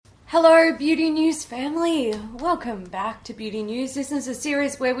Hello, Beauty News family. Welcome back to Beauty News. This is a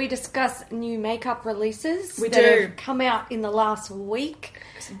series where we discuss new makeup releases that have come out in the last week.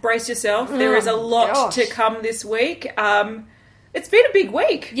 Brace yourself. There is a lot to come this week. It's been a big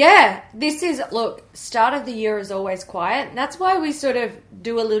week. Yeah, start of the year is always quiet. That's why we sort of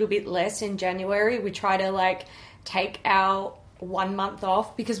do a little bit less in January. We try to take our 1 month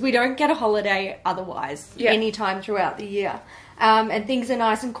off because we don't get a holiday otherwise anytime throughout the year. And things are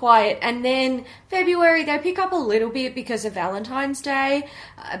nice and quiet. And then February, they pick up a little bit because of Valentine's Day.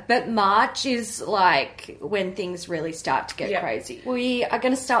 But March is when things really start to get crazy. We are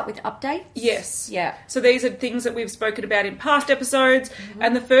going to start with updates. Yes. Yeah. So these are things that we've spoken about in past episodes. Mm-hmm.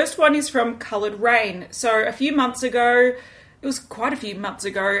 And the first one is from Coloured Rain. So a few months ago, it was quite a few months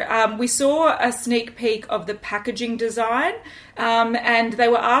ago, we saw a sneak peek of the packaging design, and they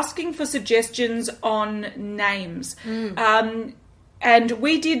were asking for suggestions on names. And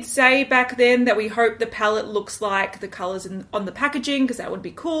we did say back then that we hope the palette looks like the colours on the packaging, because that would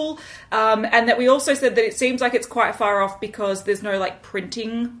be cool. And that we also said that it seems like it's quite far off because there's no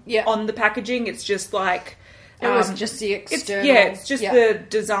printing on the packaging. It's just it was just the external. It's just the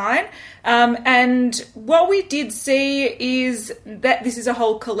design. And what we did see is that this is a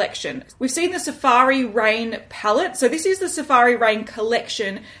whole collection. We've seen the Safari Rain palette. So this is the Safari Rain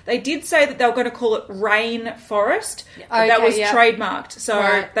collection. They did say that they were going to call it Rain Forest. But that was trademarked.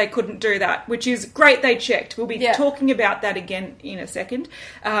 So they couldn't do that, which is great they checked. We'll be talking about that again in a second.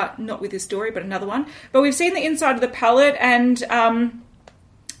 Not with this story, but another one. But we've seen the inside of the palette, and I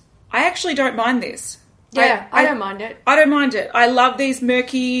actually don't mind this. Yeah, I don't mind it. I don't mind it. I love these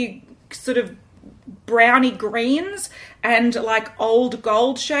murky sort of browny greens and old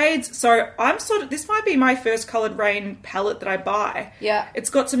gold shades. So this might be my first Coloured Rain palette that I buy. Yeah. It's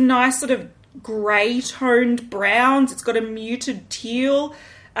got some nice sort of grey toned browns. It's got a muted teal.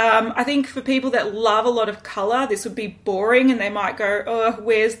 I think for people that love a lot of colour, this would be boring, and they might go, oh,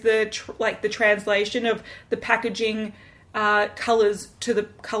 where's the translation of the packaging colours to the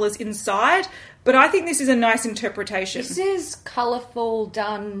colours inside? But I think this is a nice interpretation. This is colourful,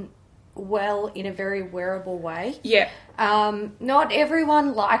 done well in a very wearable way. Yeah. Not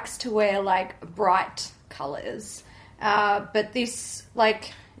everyone likes to wear, bright colours. But this,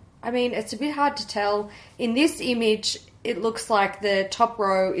 it's a bit hard to tell. In this image, it looks like the top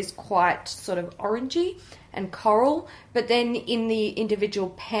row is quite sort of orangey and coral. But then in the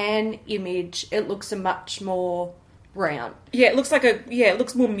individual pan image, it looks a much more brown. Yeah, it looks it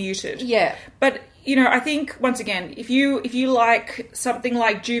looks more muted. Yeah. But, I think, once again, if you like something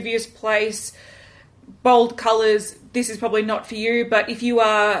like Juvia's Place, bold colours, this is probably not for you. But if you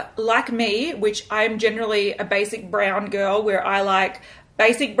are like me, which I am generally a basic brown girl, where I like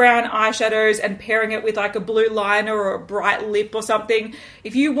basic brown eyeshadows and pairing it with a blue liner or a bright lip or something,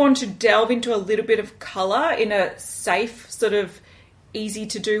 if you want to delve into a little bit of colour in a safe sort of easy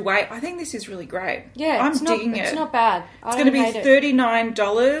to do way, I think this is really great. Yeah, I'm digging it. It's not bad. It's going to be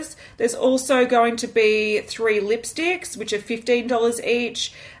 $39. There's also going to be 3 lipsticks, which are $15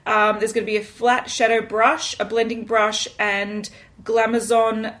 each. There's going to be a flat shadow brush, a blending brush, and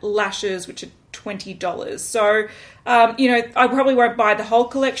Glamazon lashes, which are $20. So, I probably won't buy the whole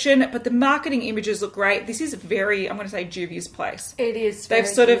collection, but the marketing images look great. This is very, I'm going to say, Juvia's Place. It is. They've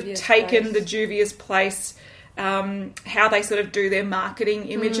sort of taken the Juvia's Place, how they sort of do their marketing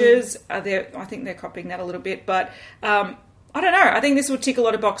images. I think they're copying that a little bit, but I don't know. I think this will tick a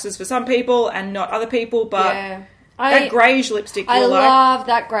lot of boxes for some people and not other people, but that greyish lipstick I love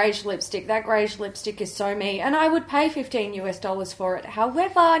that greyish lipstick. That greyish lipstick is so me, and I would pay $15 for it.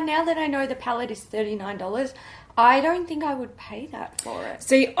 However, now that I know the palette is $39, I don't think I would pay that for it.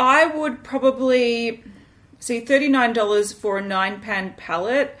 See, I would probably... $39 for a 9-pan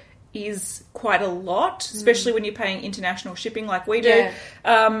palette is quite a lot, especially when you're paying international shipping like we do. Yeah.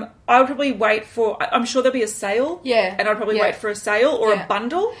 I would probably wait for... I'm sure there'll be a sale. Yeah. And I'd probably wait for a sale or a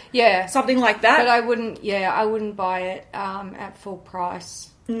bundle. Yeah. Something like that. But I wouldn't buy it at full price.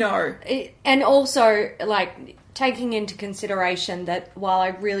 No. And also, taking into consideration that while I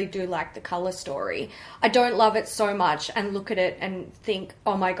really do like the colour story, I don't love it so much and look at it and think,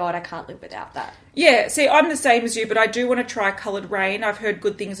 oh my God, I can't live without that. Yeah, see, I'm the same as you, but I do want to try Coloured Rain. I've heard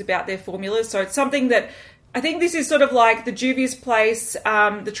good things about their formulas, so it's something that... I think this is sort of like the Juvia's Place,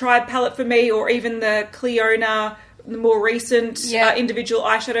 the Tribe palette for me, or even the Cleona, the more recent individual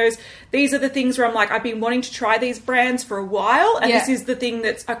eyeshadows. These are the things where I'm like, I've been wanting to try these brands for a while, and this is the thing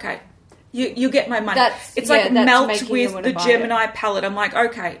that's, okay, you get my money. It's like melt with the Gemini palette. I'm like,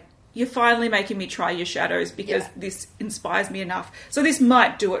 okay, you're finally making me try your shadows because this inspires me enough. So this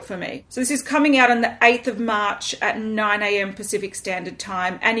might do it for me. So this is coming out on the 8th of March at 9 a.m. Pacific Standard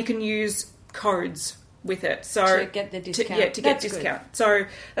Time, and you can use codes with it. So to get the discount. To get discount. Good. So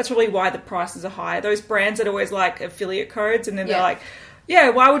that's probably why the prices are higher. Those brands that always like affiliate codes, and then they're like,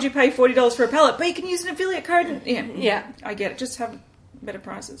 why would you pay $40 for a palette? But you can use an affiliate code. And, I get it. Just have better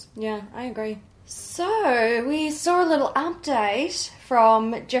prices. Yeah, I agree. So, we saw a little update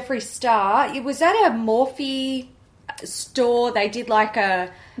from Jeffree Star. It was at a Morphe store. They did like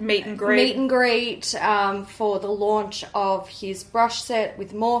a meet and greet for the launch of his brush set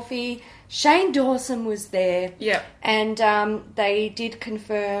with Morphe. Shane Dawson was there. Yeah. And they did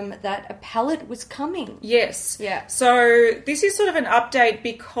confirm that a palette was coming. Yes. Yeah. So this is sort of an update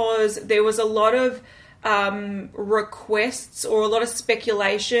because there was a lot of requests or a lot of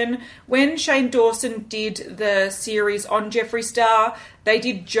speculation. When Shane Dawson did the series on Jeffree Star, they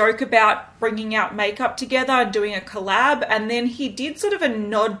did joke about bringing out makeup together and doing a collab, and then he did sort of a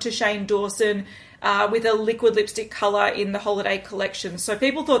nod to Shane Dawson with a liquid lipstick colour in the holiday collection. So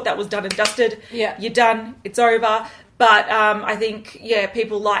people thought that was done and dusted. Yeah. You're done. It's over. But I think,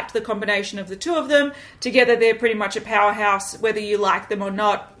 people liked the combination of the two of them. Together, they're pretty much a powerhouse. Whether you like them or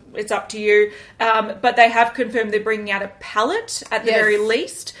not, it's up to you. But they have confirmed they're bringing out a palette at the very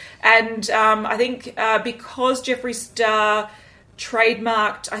least. And I think because Jeffree Star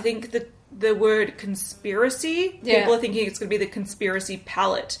trademarked, I think the word conspiracy, people are thinking it's going to be the conspiracy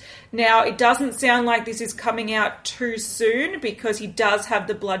palette. Now, it doesn't sound like this is coming out too soon because he does have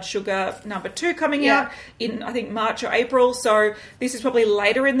the Blood Sugar number 2 coming out in, I think, March or April. So this is probably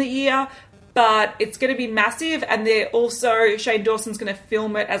later in the year, but it's going to be massive. And they're also, Shane Dawson's going to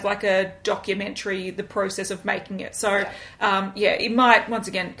film it as like a documentary, the process of making it. So, it might, once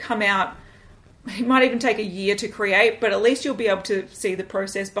again, come out. It might even take a year to create, but at least you'll be able to see the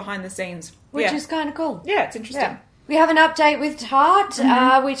process behind the scenes. Which is kind of cool. Yeah, it's interesting. Yeah. We have an update with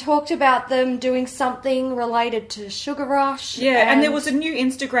Tarte. We talked about them doing something related to Sugar Rush. Yeah, and there was a new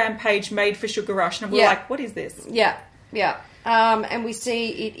Instagram page made for Sugar Rush, and we're like, what is this? Yeah. And we see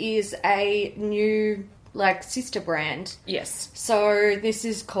it is a new, sister brand. Yes. So this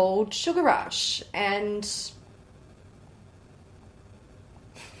is called Sugar Rush, and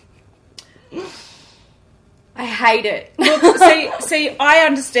I hate it. Look, see, I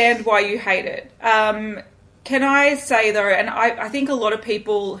understand why you hate it. Can I say, though, and I think a lot of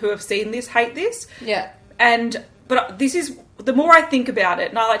people who have seen this hate this. Yeah. But this is, the more I think about it,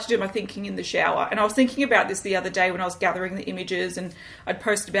 and I like to do my thinking in the shower, and I was thinking about this the other day when I was gathering the images, and I'd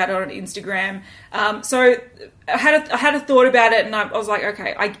posted about it on Instagram. So I had a thought about it, and I was like,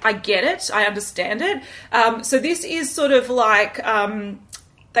 okay, I get it. I understand it. So this is sort of like,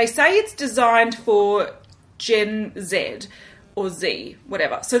 they say it's designed for Gen Z or Z,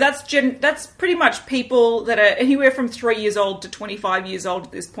 whatever. So that's pretty much people that are anywhere from 3 years old to 25 years old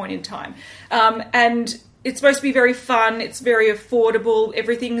at this point in time. And it's supposed to be very fun. It's very affordable.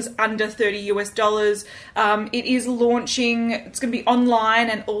 Everything's under $30 US. It is launching. It's going to be online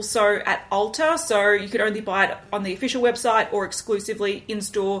and also at Ulta. So you could only buy it on the official website or exclusively in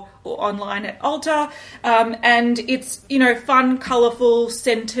store or online at Ulta. And it's, fun, colourful,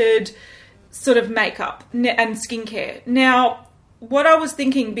 scented sort of makeup and skincare. Now, what I was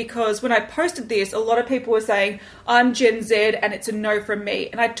thinking, because when I posted this, a lot of people were saying, I'm Gen Z and it's a no from me.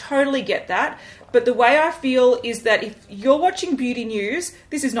 And I totally get that. But the way I feel is that if you're watching beauty news,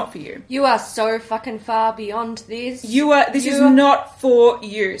 this is not for you. You are so fucking far beyond this. This is not for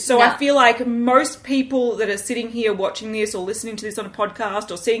you. So I feel like most people that are sitting here watching this or listening to this on a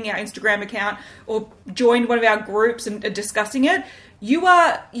podcast or seeing our Instagram account or joined one of our groups and are discussing it, you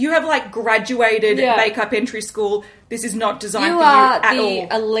have graduated makeup entry school. This is not designed for you at all. You are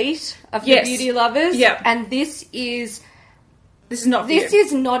the elite of the beauty lovers. Yeah. And this is not for you. This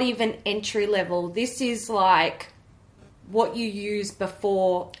is not even entry level. This is like what you use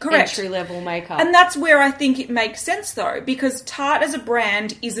before entry level makeup. And that's where I think it makes sense, though, because Tarte as a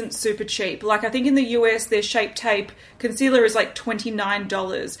brand isn't super cheap. Like, I think in the US, their Shape Tape concealer is like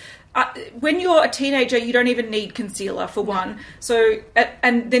 $29. When you're a teenager, you don't even need concealer, for one. So,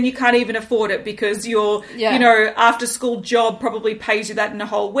 and then you can't even afford it because your, after school job probably pays you that in a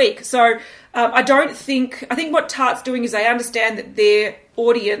whole week. So, I think what Tarte's doing is they understand that their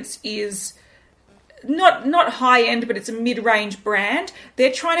audience is not high end, but it's a mid-range brand.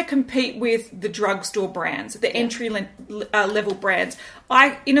 They're trying to compete with the drugstore brands, the entry level brands.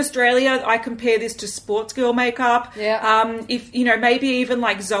 In Australia, I compare this to sports girl makeup. Yeah. If maybe even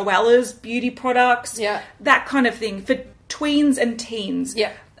like Zoella's beauty products. Yeah. That kind of thing for tweens and teens.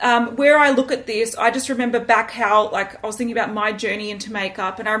 Yeah. where I look at this, I just remember back how, like, I was thinking about my journey into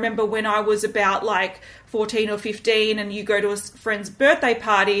makeup, and I remember when I was about, like, 14 or 15 and you go to a friend's birthday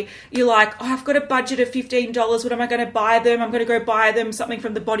party, you're like, oh, I've got a budget of $15. What am I going to buy them? I'm going to go buy them something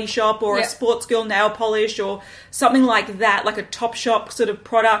from the Body Shop or a Sports Girl nail polish or something like that, like a Topshop sort of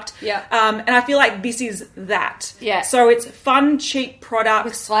product. Yeah. And I feel like this is that. Yeah. So it's fun, cheap products.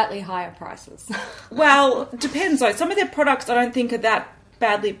 With slightly higher prices. Well, depends though. Some of their products I don't think are that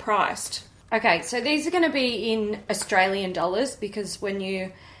badly priced. Okay, so these are going to be in Australian dollars because when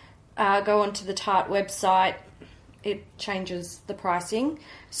you go onto the Tarte website, it changes the pricing.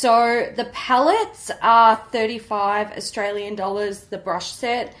 So the palettes are 35 Australian dollars. The brush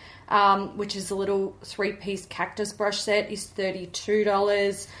set, which is a little 3-piece cactus brush set, is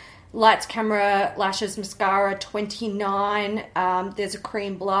 $32. Lights, camera, lashes, mascara, $29. There's a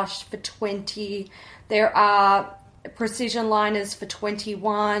cream blush for $20. There are precision liners for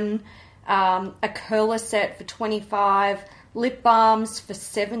 $21. A curler set for $25. Lip balms for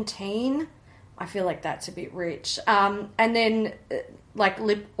 $17. I feel like that's a bit rich. And then like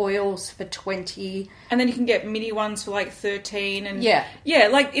lip oils for $20. And then you can get mini ones for like $13. And yeah,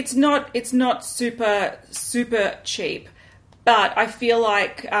 like it's not super cheap. But I feel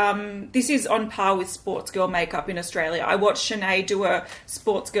like this is on par with Sports Girl makeup in Australia. I watched Shanae do a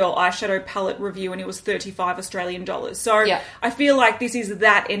Sports Girl eyeshadow palette review and it was 35 Australian dollars. So I feel like this is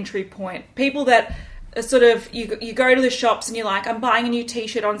that entry point. People that are sort of, you go to the shops and you're like, I'm buying a new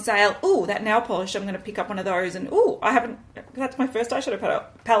t-shirt on sale. Ooh, that nail polish, I'm going to pick up one of those. And ooh, that's my first eyeshadow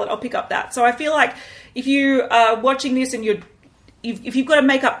palette, I'll pick up that. So I feel like if you are watching this and if you've got a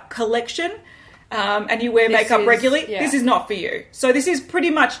makeup collection, and you wear makeup regularly, this is not for you. So this is pretty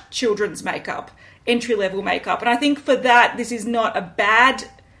much children's makeup, entry-level makeup. And I think for that, this is not a bad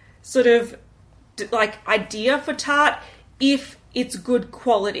sort of like idea for Tarte if it's good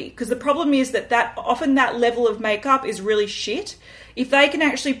quality. Because the problem is that often that level of makeup is really shit. If they can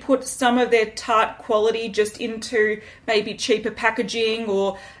actually put some of their Tarte quality just into maybe cheaper packaging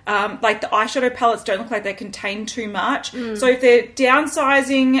or like the eyeshadow palettes don't look like they contain too much. So if they're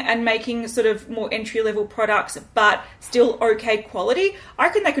downsizing and making sort of more entry-level products but still okay quality, I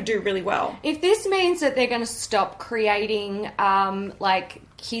reckon they could do really well. If this means that they're going to stop creating like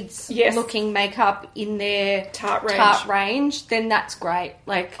kids-looking makeup in their Tarte range, then that's great.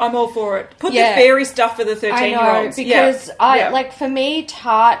 Like I'm all for it. Put the fairy stuff for the 13-year-olds. Because like for me,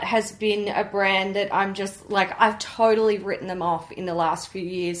 Tarte has been a brand that I'm just like, I've totally written them off in the last few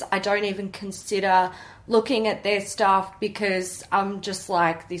years. I don't even consider looking at their stuff because I'm just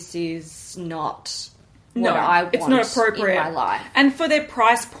like, this is not what I want. It's not appropriate in my life. And for their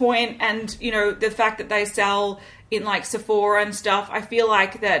price point and, you know, the fact that they sell in like Sephora and stuff, I feel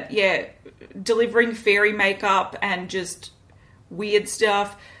like that, delivering fairy makeup and just weird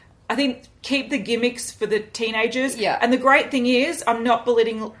stuff, I think keep the gimmicks for the teenagers. Yeah. And the great thing is, I'm not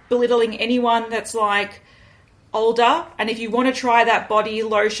belittling anyone that's like older, and if you want to try that body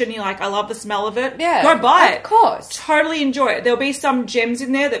lotion, you're like, I love the smell of it, go buy it. Of course. Totally enjoy it. There'll be some gems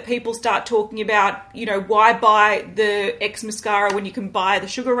in there that people start talking about, you know, why buy the X mascara when you can buy the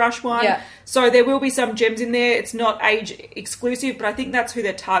Sugar Rush one. Yeah. So there will be some gems in there. It's not age exclusive, but I think that's who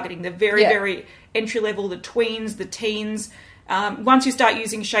they're targeting. They're very, very entry level, the tweens, the teens. Once you start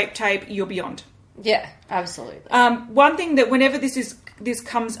using Shape Tape, you're beyond. Yeah, absolutely. One thing that whenever this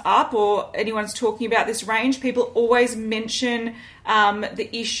comes up or anyone's talking about this range, people always mention the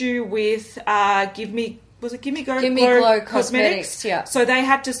issue with Give Me Glow Cosmetics. Yeah. So they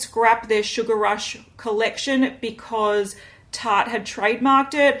had to scrap their Sugar Rush collection because Tarte had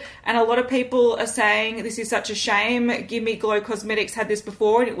trademarked it, and a lot of people are saying this is such a shame. Give Me Glow Cosmetics had this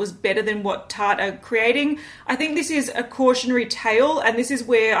before and it was better than what Tarte are creating. I think this is a cautionary tale, and this is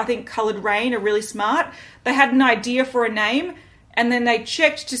where I think Coloured Rain are really smart. They had an idea for a name and then they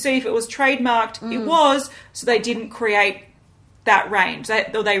checked to see if it was trademarked. It was, so they didn't create that range,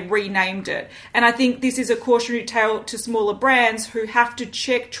 they renamed it. And I think this is a cautionary tale to smaller brands who have to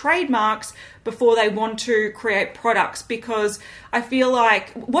check trademarks before they want to create products, because I feel like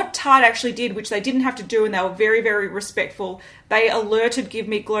what Tarte actually did, which they didn't have to do, and they were very, very respectful, they alerted Give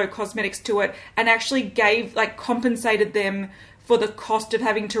Me Glow Cosmetics to it and actually compensated them for the cost of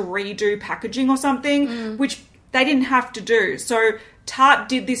having to redo packaging or something, which they didn't have to do. So Tarte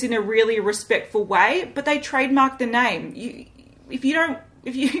did this in a really respectful way, but they trademarked the name. If you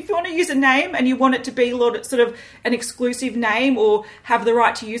want to use a name and you want it to be sort of an exclusive name or have the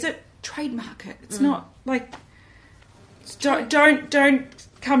right to use it, trademark it. It's not like, don't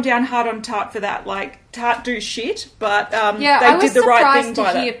come down hard on Tarte for that. Like, Tarte do shit, but they did the right thing by that. I was surprised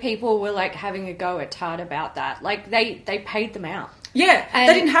to hear people were like having a go at Tarte about that. Like they paid them out. Yeah, And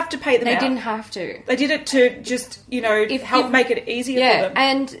they didn't have to pay them They out. didn't have to. They did it to just, help make it easier for them.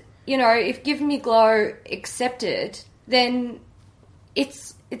 And, if Give Me Glow accepted, then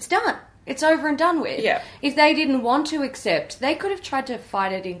it's done. It's over and done with. Yeah. If they didn't want to accept, they could have tried to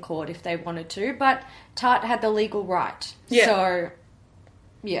fight it in court if they wanted to, but Tarte had the legal right. Yeah. So,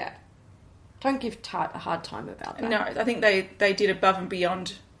 yeah. Don't give Tarte a hard time about that. No, I think they did above and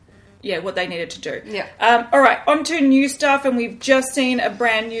beyond, what they needed to do. Yeah. All right, on to new stuff, and we've just seen a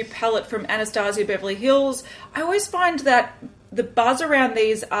brand new palette from Anastasia Beverly Hills. I always find that the buzz around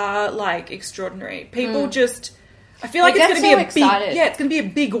these are, extraordinary. People just... I feel like it's going to be it's going to be a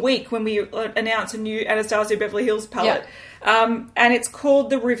big week when we announce a new Anastasia Beverly Hills palette. Yeah. And it's called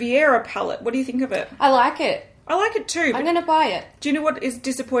the Riviera palette. What do you think of it? I like it. I like it too. I'm going to buy it. Do you know what is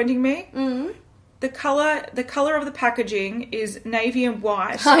disappointing me? Mm-hmm. The color of the packaging is navy and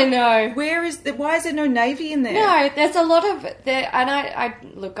white. I know. Why is there no navy in there? No, there's a lot of there, and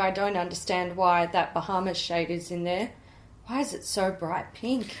I don't understand why that Bahamas shade is in there. Why is it so bright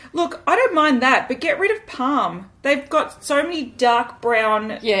pink? Look, I don't mind that, but get rid of palm. They've got so many dark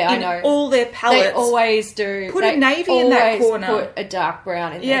brown I know. all their palettes. They always do. Put a navy in that corner. Put a dark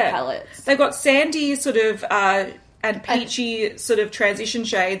brown in their palettes. They've got sandy sort of and peachy sort of transition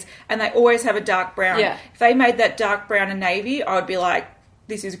shades, and they always have a dark brown. Yeah. If they made that dark brown and navy, I would be like,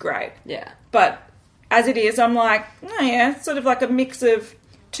 this is great. Yeah. But as it is, I'm like, oh yeah, it's sort of like a mix of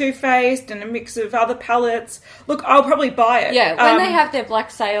Too Faced and a mix of other palettes. Look, I'll probably buy it. Yeah, when they have their Black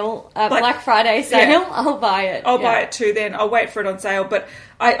Friday sale, I'll buy it. I'll buy it too then. I'll wait for it on sale. But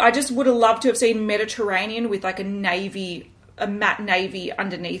I just would have loved to have seen Mediterranean with like a matte navy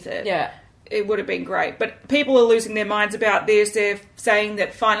underneath it. Yeah. It would have been great. But people are losing their minds about this. They're saying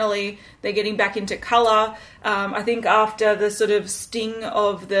that finally they're getting back into colour. I think after the sort of sting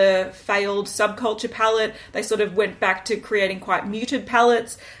of the failed Subculture palette, they sort of went back to creating quite muted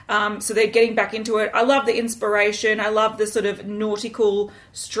palettes. So they're getting back into it. I love the inspiration. I love the sort of nautical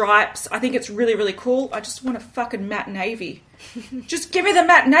stripes. I think it's really, really cool. I just want a fucking matte navy. Just give me the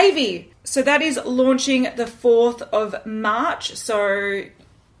matte navy. So that is launching the 4th of March. So...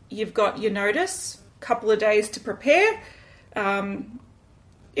 you've got your notice, a couple of days to prepare.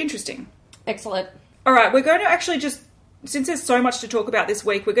 Interesting. Excellent. All right, we're going to actually just, since there's so much to talk about this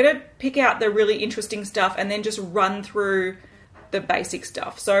week, we're going to pick out the really interesting stuff and then just run through the basic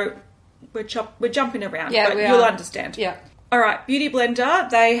stuff. So we're jumping around, but you'll understand. Yeah. All right, Beauty Blender,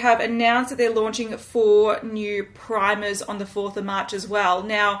 they have announced that they're launching 4 new primers on the 4th of March as well.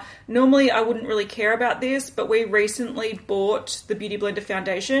 Now, normally I wouldn't really care about this, but we recently bought the Beauty Blender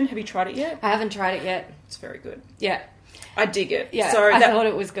foundation. Have you tried it yet? I haven't tried it yet. It's very good. Yeah. I dig it. Yeah, I thought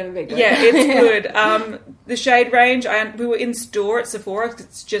it was going to be good. Yeah, it's good. The shade range, we were in store at Sephora,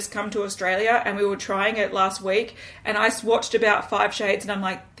 it's just come to Australia, and we were trying it last week, and I swatched about 5 shades, and I'm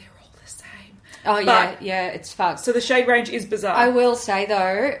like, oh, yeah, it's fucked. So the shade range is bizarre. I will say,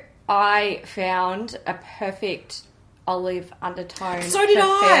 though, I found a perfect olive undertone for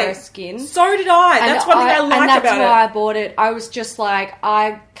fairer skin. So did I. That's one thing I liked about it. And that's why I bought it. I was just like,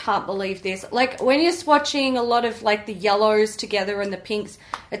 I can't believe this. Like, when you're swatching a lot of, like, the yellows together and the pinks,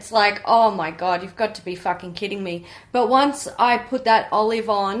 it's like, oh, my God, you've got to be fucking kidding me. But once I put that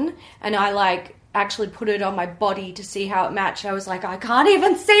olive on and I, like... actually put it on my body to see how it matched. I was like, I can't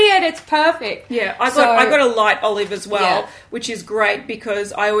even see it. It's perfect. Yeah, I got a light olive as well, which is great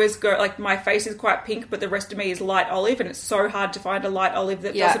because I always go, like, my face is quite pink, but the rest of me is light olive, and it's so hard to find a light olive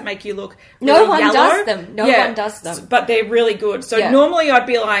that doesn't make you look really No one yellow. does them. No one does them. But they're really good. So normally I'd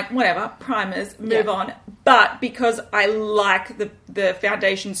be like, whatever, primers, move on. But because I like the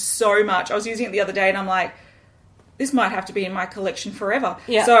foundation so much, I was using it the other day and I'm like, this might have to be in my collection forever.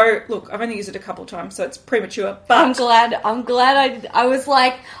 Yeah. So, look, I've only used it a couple times, so it's premature. But I'm glad I was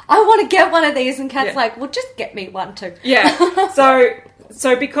like, I want to get one of these. And Kat's like, well, just get me one too. Yeah.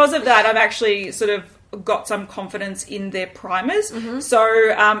 So because of that, I've actually sort of got some confidence in their primers. Mm-hmm.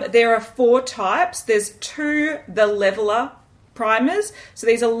 So there are 4 types. There's 2 The Leveler primers. So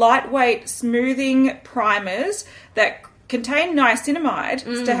these are lightweight smoothing primers that contain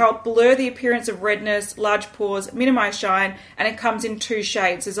niacinamide to help blur the appearance of redness, large pores, minimize shine, and it comes in 2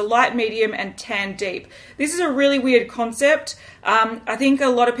 shades. There's a light, medium, and tan deep. This is a really weird concept. I think a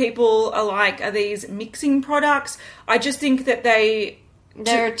lot of people are like, are these mixing products? I just think that they're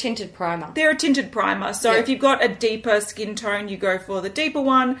a tinted primer. They're a tinted primer. So if you've got a deeper skin tone, you go for the deeper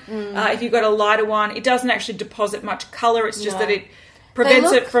one. If you've got a lighter one, it doesn't actually deposit much colour. It's just that it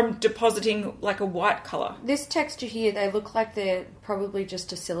prevents it from depositing like a white colour. This texture here, they look like they're probably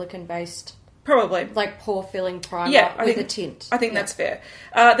just a silicone-based Probably. like pore filling primer Yeah, with a tint. I think that's fair.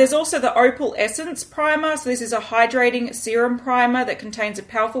 There's also the Opal Essence Primer. So this is a hydrating serum primer that contains a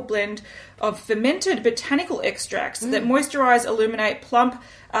powerful blend of fermented botanical extracts that moisturize, illuminate, plump,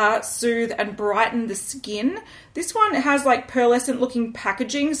 soothe, and brighten the skin. This one has like pearlescent looking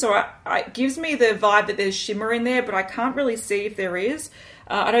packaging, so it gives me the vibe that there's shimmer in there, but I can't really see if there is.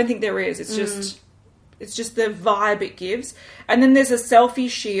 I don't think there is. It's just the vibe it gives. And then there's a selfie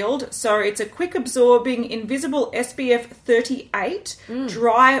shield. So it's a quick absorbing, invisible SPF 38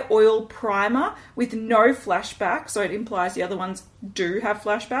 dry oil primer with no flashback. So it implies the other ones do have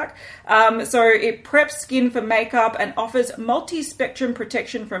flashback. So it preps skin for makeup and offers multi-spectrum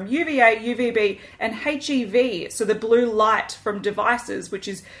protection from UVA, UVB, and HEV. So the blue light from devices, which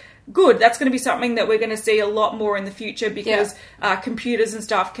is good. That's going to be something that we're going to see a lot more in the future because computers and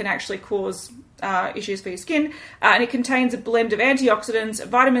stuff can actually cause issues for your skin. And it contains a blend of antioxidants,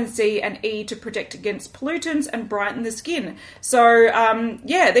 vitamin C and E to protect against pollutants and brighten the skin. So,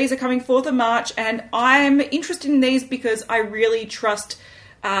 these are coming 4th of March, and I'm interested in these because I really trust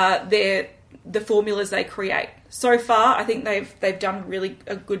the formulas they create. So far, I think they've done really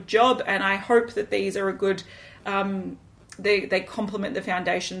a good job, and I hope that these are a good... They complement the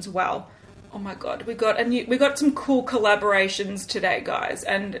foundations well. Oh my god, we got some cool collaborations today, guys.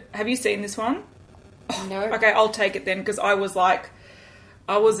 And have you seen this one? No. Okay, I'll take it then, because I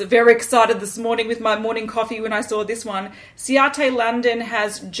was very excited this morning with my morning coffee when I saw this one. Ciate London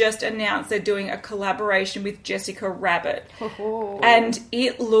has just announced they're doing a collaboration with Jessica Rabbit. And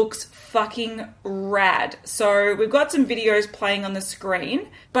it looks fucking rad. So we've got some videos playing on the screen.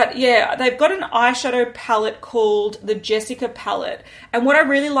 But yeah, they've got an eyeshadow palette called the Jessica palette. And what I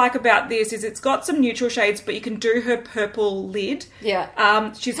really like about this is it's got some neutral shades, but you can do her purple lid. Yeah.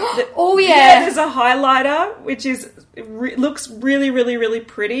 Oh yeah. There's a highlighter, which looks really, really, really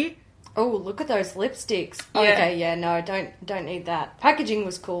pretty. Oh, look at those lipsticks. Yeah. Okay, yeah, no, don't need that. Packaging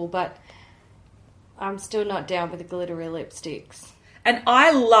was cool, but I'm still not down with the glittery lipsticks. And I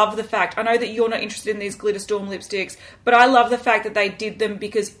love the fact, I know that you're not interested in these Glitter Storm lipsticks, but I love the fact that they did them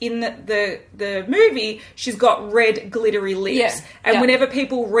because in the movie, she's got red glittery lips. Yeah. And whenever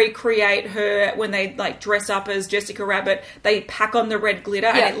people recreate her, when they like dress up as Jessica Rabbit, they pack on the red glitter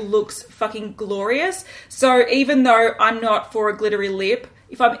and it looks fucking glorious. So even though I'm not for a glittery lip,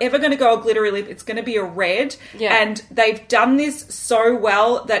 if I'm ever going to go a glittery lip, it's going to be a red. Yeah. And they've done this so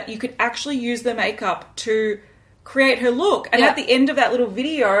well that you could actually use the makeup to create her look. And at the end of that little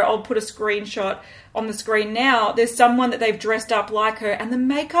video, I'll put a screenshot on the screen now, there's someone that they've dressed up like her and the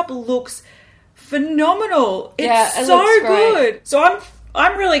makeup looks phenomenal. It's so good. So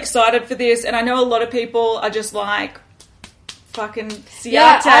I'm really excited for this, and I know a lot of people are just like, fucking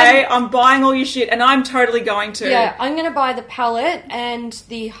Ciate, I'm buying all your shit, and I'm totally going to. Yeah, I'm going to buy the palette and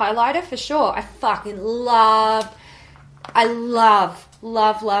the highlighter for sure. I fucking love. I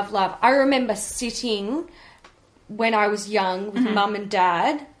remember sitting when I was young with mum and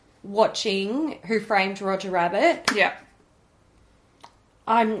dad watching Who Framed Roger Rabbit. Yeah.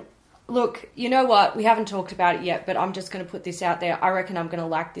 Look, you know what? We haven't talked about it yet, but I'm just going to put this out there. I reckon I'm going to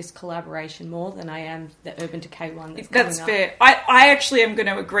like this collaboration more than I am the Urban Decay one that's coming up. That's fair. I actually am going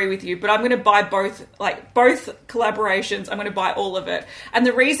to agree with you, but I'm going to buy both collaborations. I'm going to buy all of it. And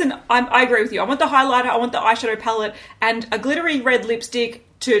the reason I agree with you, I want the highlighter, I want the eyeshadow palette, and a glittery red lipstick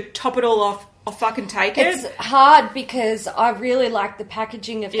to top it all off. I'll fucking take it. It's hard because I really like the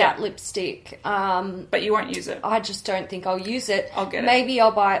packaging of that lipstick. But you won't use it. I just don't think I'll use it. I'll get it. Maybe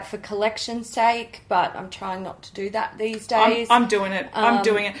I'll buy it for collection's sake, but I'm trying not to do that these days. I'm doing it. I'm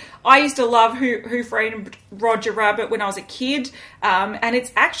doing it. I used to love Who Framed Roger Rabbit when I was a kid, and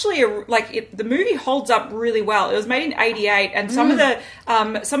it's actually the movie holds up really well. It was made in '88, and some of the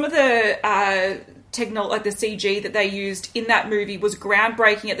like the CG that they used in that movie was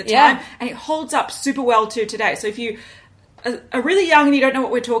groundbreaking at the time, and it holds up super well to today. So if you are really young and you don't know what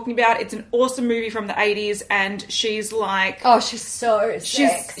we're talking about, it's an awesome movie from the 80s, and she's like... Oh, she's so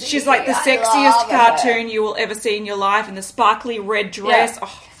sexy. She's like the sexiest cartoon you will ever see in your life, in the sparkly red dress. Yeah.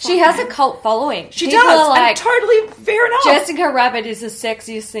 Oh, she has a cult following. People does, like, and totally fair enough. Jessica Rabbit is the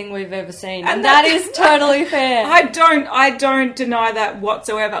sexiest thing we've ever seen, and that is totally fair. I don't deny that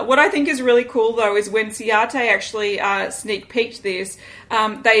whatsoever. What I think is really cool, though, is when Ciate actually sneak peeked this,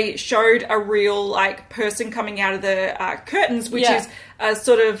 they showed a real person coming out of the curtains, which is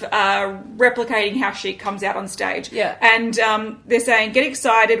sort of replicating how she comes out on stage. Yeah. And they're saying, get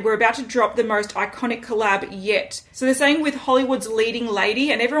excited, we're about to drop the most iconic collab yet. So they're saying with Hollywood's leading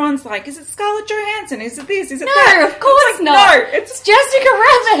lady, and everyone's like, is it Scarlett Johansson? Is it this? Is it that? No, of course not. No, it's Jessica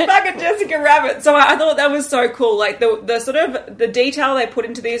Rabbit. fucking Jessica Rabbit. So I thought that was so cool. Like the sort of the detail they put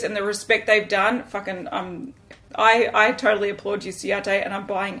into this and the respect they've done, fucking I totally applaud you, Ciate, and I'm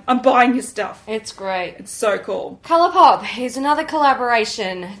buying your stuff. It's great. It's so cool. Colourpop is another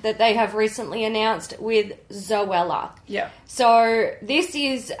collaboration that they have recently announced with Zoella. Yeah. So this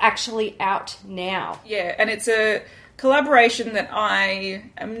is actually out now. Yeah, and it's a collaboration that I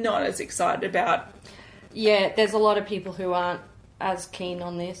am not as excited about. Yeah, there's a lot of people who aren't as keen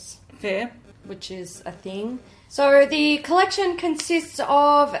on this. Fair. Which is a thing. So the collection consists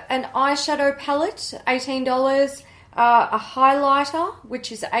of an eyeshadow palette, $18, a highlighter,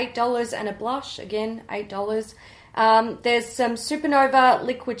 which is $8, and a blush, again, $8. There's some Supernova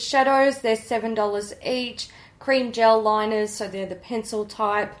liquid shadows, they're $7 each. Cream gel liners, so they're the pencil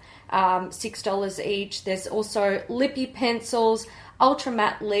type, $6 each. There's also lippy pencils, ultra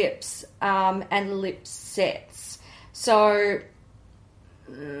matte lips, and lip sets. So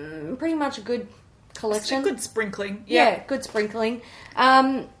pretty much a good collection. It's a good sprinkling. Yeah, good sprinkling.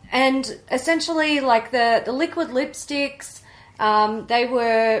 And essentially, like the liquid lipsticks, they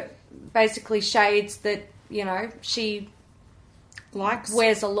were basically shades that, you know, she likes,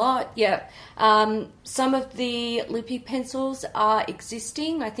 wears a lot. Yeah. Some of the lippy pencils are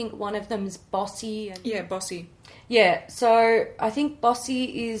existing. I think one of them is Bossy. Yeah, Bossy. Yeah, so I think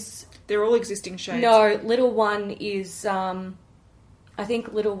Bossy is... They're all existing shades. No, Little One is... I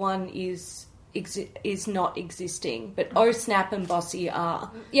think Little One is not existing, but Oh Snap and Bossy are.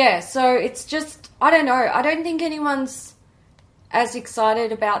 Yeah, so it's just, I don't know. I don't think anyone's as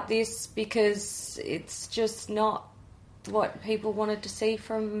excited about this because it's just not what people wanted to see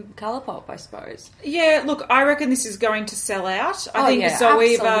from Colourpop, I suppose. Yeah, look, I reckon this is going to sell out. I think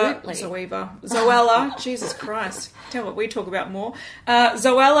Zoella, Jesus Christ, tell what we talk about more.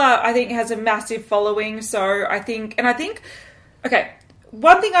 Zoella, I think, has a massive following, so I think, okay,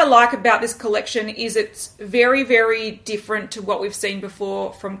 one thing I like about this collection is it's very, very different to what we've seen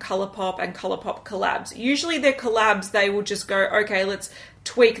before from Colourpop and Colourpop collabs. Usually their collabs, they will just go, okay, let's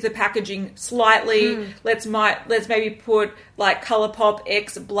tweak the packaging slightly. Let's maybe put like Colourpop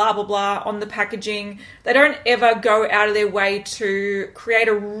X blah, blah, blah on the packaging. They don't ever go out of their way to create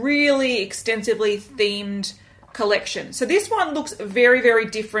a really extensively themed collection. So this one looks very, very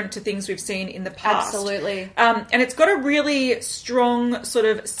different to things we've seen in the past. Absolutely. And it's got a really strong sort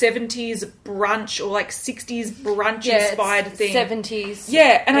of 70s brunch or like 60s brunch inspired thing. 70s.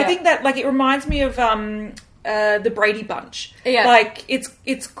 Yeah, and I think that like it reminds me of the Brady Bunch. Yeah. Like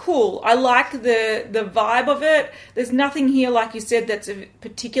it's cool. I like the vibe of it. There's nothing here, like you said, that's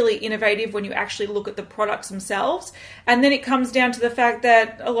particularly innovative when you actually look at the products themselves. And then it comes down to the fact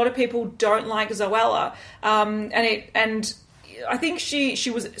that a lot of people don't like Zoella. And I think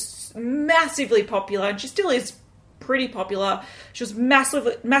she was massively popular, and she still is pretty popular. She was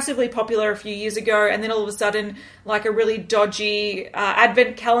massively popular a few years ago, and then all of a sudden, like a really dodgy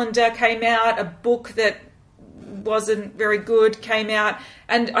advent calendar came out, a book that wasn't very good came out,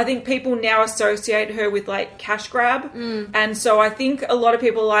 and I think people now associate her with like cash grab, and so I think a lot of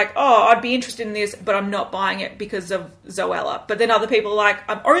people are like, oh, I'd be interested in this, but I'm not buying it because of Zoella. But then other people are like,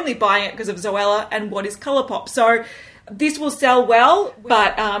 I'm only buying it because of Zoella and what is Colourpop. So this will sell well,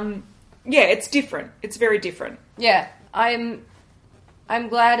 but yeah, it's different. It's very different. Yeah, I'm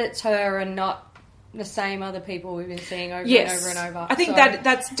glad it's her and not the same other people we've been seeing over and over and over. I think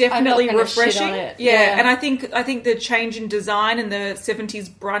that's definitely refreshing. Yeah, and I think the change in design and the 70s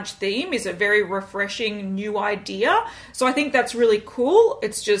brunch theme is a very refreshing new idea. So I think that's really cool.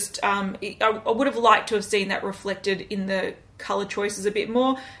 It's just I would have liked to have seen that reflected in the colour choices a bit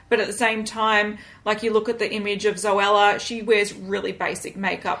more, but at the same time, like you look at the image of Zoella, she wears really basic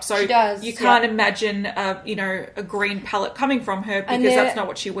makeup, so she does, you can't imagine a green palette coming from her because that's not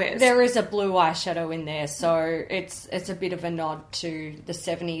what she wears. There is a blue eyeshadow in there, so it's a bit of a nod to the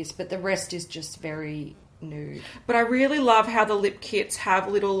 70s, but the rest is just very nude. But I really love how the lip kits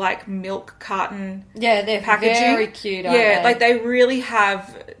have little like milk carton they're packaging. Very cute, aren't they? Like they really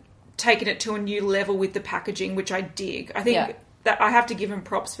have taken it to a new level with the packaging, which I dig. I think that I have to give them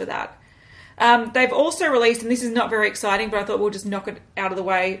props for that. They've also released, and this is not very exciting, but I thought we'll just knock it out of the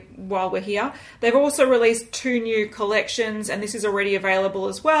way while we're here. They've also released 2 new collections, and this is already available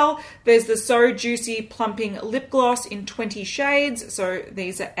as well. There's the So Juicy Plumping Lip Gloss in 20 shades, so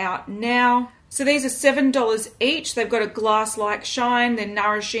these are out now. So these are $7 each. They've got a glass-like shine. They're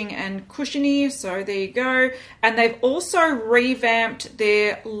nourishing and cushiony. So there you go. And they've also revamped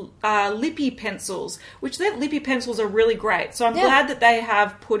their lippy pencils, which their lippy pencils are really great. So I'm glad that they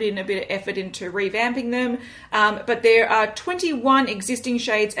have put in a bit of effort into revamping them. But there are 21 existing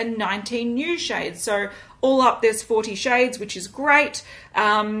shades and 19 new shades. So all up, there's 40 shades, which is great.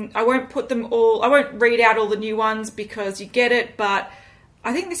 I won't read out all the new ones because you get it, but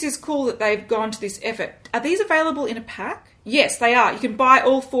I think this is cool that they've gone to this effort. Are these available in a pack? Yes, they are. You can buy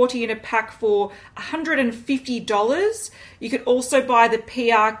all 40 in a pack for $150. You could also buy the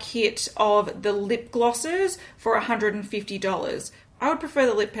PR kit of the lip glosses for $150. I would prefer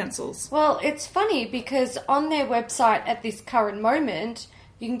the lip pencils. Well, it's funny because on their website at this current moment,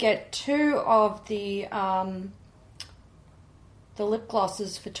 you can get 2 of the lip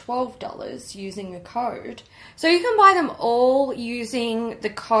glosses for $12 using a code. So you can buy them all using the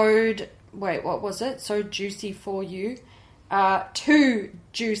code, wait, what was it? So Juicy for you. 2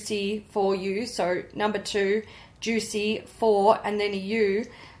 Juicy for you. So number 2, Juicy 4, and then a U.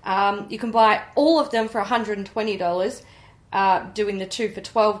 You can buy all of them for $120. Doing the 2 for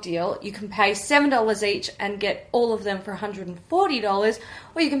 $12 deal. You can pay $7 each and get all of them for $140,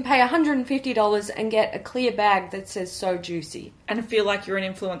 or you can pay $150 and get a clear bag that says So Juicy. And feel like you're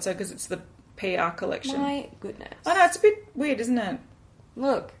an influencer because it's the PR collection. My goodness. I know, it's a bit weird, isn't it?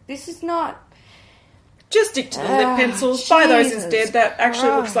 Look, this is not... Just stick to the lip pencils. Buy those instead. That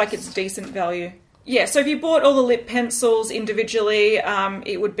actually looks like it's decent value. Yeah, so if you bought all the lip pencils individually,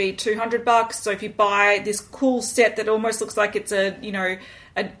 it would be $200. So if you buy this cool set that almost looks like it's a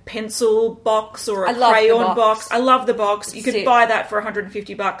pencil box or a crayon box. I love the box. You could buy that for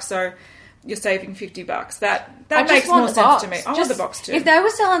 $150. So you're saving $50. That makes more sense to me. I want the box too. If they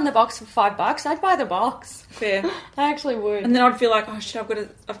were selling the box for $5, I'd buy the box. Fair. I actually would. And then I'd feel like, oh shit, I've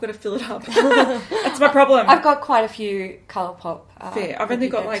got to fill it up. That's my problem. I've got quite a few Colourpop. Fair. I've only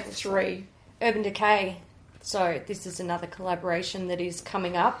got like 3. Urban Decay. So this is another collaboration that is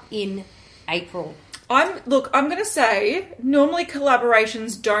coming up in April. I'm going to say, normally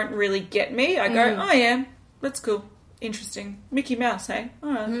collaborations don't really get me. I go, oh yeah, that's cool. Interesting. Mickey Mouse, hey?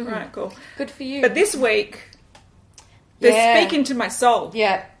 All right, cool. Good for you. But this week, they're speaking to my soul.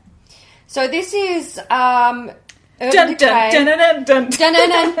 Yeah. So this is Urban Decay. Dun, dun, dun, dun, dun. Dun,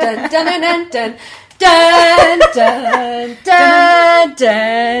 dun, dun, dun, dun, dun. Dun, dun, dun,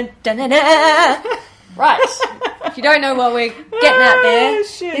 dun, dun, dun, dun. Right. If you don't know what we're getting at there,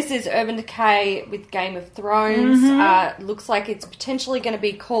 this is Urban Decay with Game of Thrones. Looks like it's potentially going to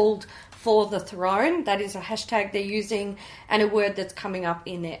be called For the Throne. That is a hashtag they're using and a word that's coming up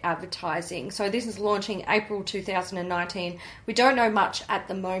in their advertising. So this is launching April 2019. We don't know much at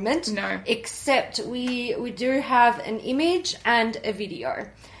the moment. No. Except we do have an image and a video.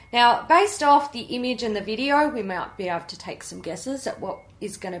 Now, based off the image and the video, we might be able to take some guesses at what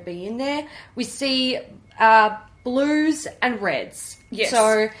is going to be in there. We see blues and reds. Yes.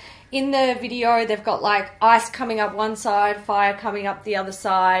 So in the video, they've got like ice coming up one side, fire coming up the other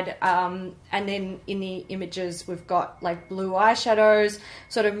side, and then in the images, we've got like blue eyeshadows,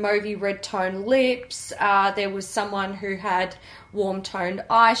 sort of mauvey red tone lips. There was someone who had warm toned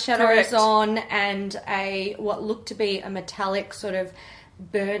eyeshadows on and what looked to be a metallic sort of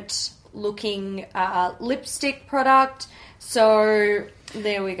burnt looking lipstick product. So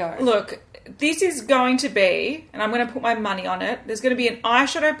there we go. Look, this is going to be, and I'm going to put my money on it, there's going to be an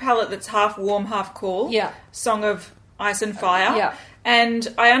eyeshadow palette that's half warm, half cool. Yeah. Song of Ice and Fire. Yeah. And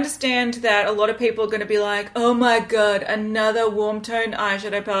I understand that a lot of people are going to be like, oh my god, another warm toned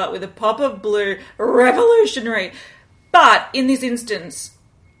eyeshadow palette with a pop of blue, revolutionary. But in this instance,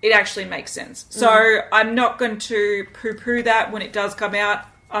 it actually makes sense. So I'm not going to poo-poo that when it does come out.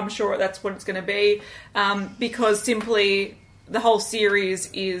 I'm sure that's what it's going to be. Because simply the whole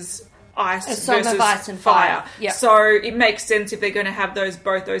series is ice versus of Ice and Fire. Yep. So it makes sense if they're going to have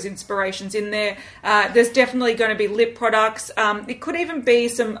both those inspirations in there. There's definitely going to be lip products. It could even be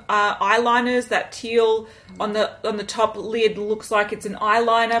some eyeliners. That teal on the top lid looks like it's an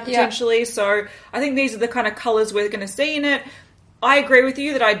eyeliner potentially. Yep. So I think these are the kind of colours we're going to see in it. I agree with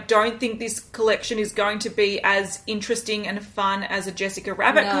you that I don't think this collection is going to be as interesting and fun as a Jessica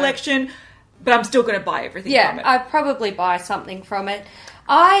Rabbit collection, but I'm still going to buy everything from it. Yeah, I'd probably buy something from it.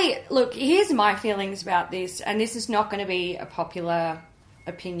 Look, here's my feelings about this, and this is not going to be a popular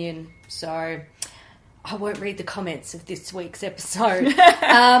opinion, so I won't read the comments of this week's episode.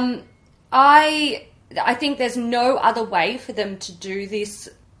 I think there's no other way for them to do this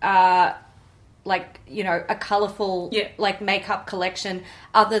a colourful makeup collection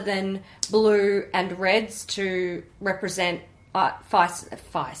other than blue and reds to represent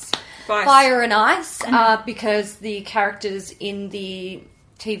Fire and Ice, because the characters in the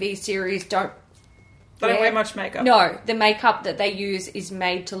TV series don't wear much makeup. No, the makeup that they use is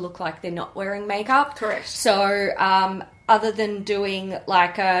made to look like they're not wearing makeup. Correct. So, other than doing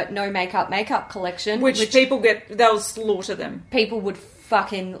like a no makeup collection, which people they'll slaughter them. People would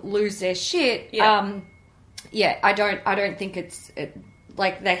fucking lose their shit. Yeah. I don't think it's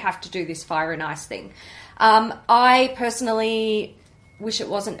like they have to do this Fire and Ice thing. I personally wish it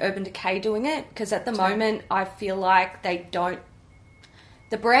wasn't Urban Decay doing it, because at the moment I feel like they don't.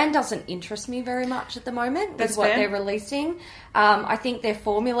 The brand doesn't interest me very much at the moment with what they're releasing. I think their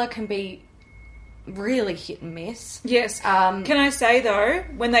formula can be really hit and miss. Yes. Can I say, though,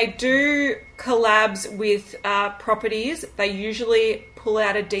 when they do collabs with properties, they usually pull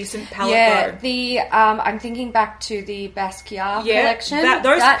out a decent palette, though. I'm thinking back to the Basquiat collection.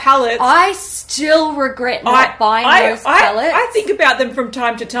 Those palettes... I still regret not buying those palettes. I think about them from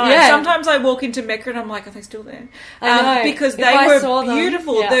time to time. Yeah. Sometimes I walk into Mecca and I'm like, are they still there? I know. Because they were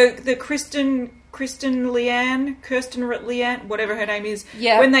beautiful. Yeah. The Kirsten Leanne, whatever her name is,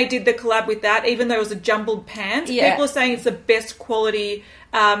 when they did the collab with that, even though it was a jumbled pants, people are saying it's the best quality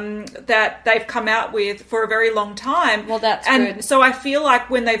that they've come out with for a very long time. Well, that's good. And so I feel like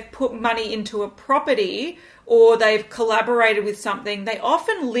when they've put money into a property or they've collaborated with something, they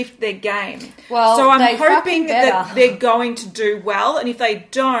often lift their game. Well, so I'm hoping that they're going to do well, and if they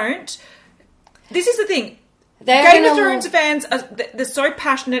don't, this is the thing. Game of Thrones fans, they're so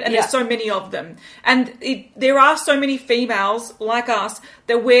passionate, and there's so many of them. And there are so many females like us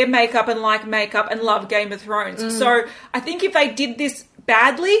that wear makeup and like makeup and love Game of Thrones. So I think if they did this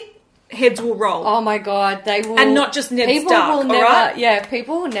badly, heads will roll. Oh my God, they will. And not just Ned Stark, right? Yeah,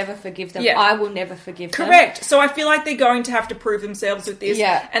 people will never forgive them. Yeah. I will never forgive them. Correct. So I feel like they're going to have to prove themselves with this.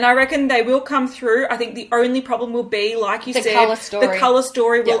 Yeah. And I reckon they will come through. I think the only problem will be, like you said, the colour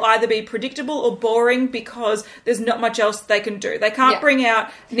story will either be predictable or boring because there's not much else they can do. They can't bring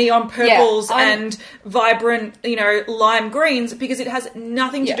out neon purples and vibrant, lime greens because it has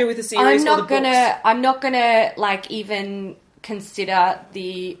nothing to do with the series or the books. I'm not gonna like even consider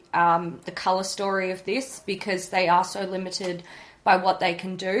the color story of this because they are so limited by what they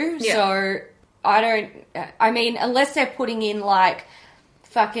can do. So unless they're putting in like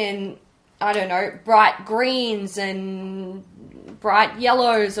fucking, I don't know, bright greens and bright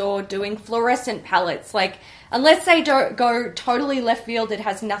yellows or doing fluorescent palettes, like unless they don't go totally left field that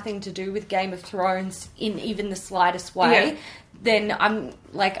has nothing to do with Game of Thrones in even the slightest way, then I'm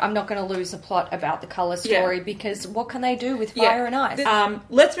not going to lose a plot about the colour story because what can they do with Fire and Ice?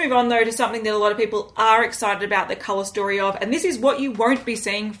 Let's move on, though, to something that a lot of people are excited about the colour story of, and this is what you won't be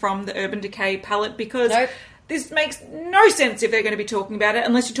seeing from the Urban Decay palette because this makes no sense if they're going to be talking about it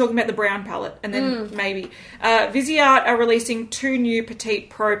unless you're talking about the brown palette, and then maybe. Viseart are releasing 2 new Petite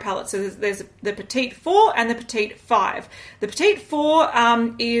Pro palettes. So there's the Petite 4 and the Petite 5. The Petite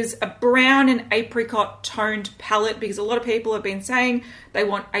 4 is a brown and apricot toned palette because a lot of people have been saying they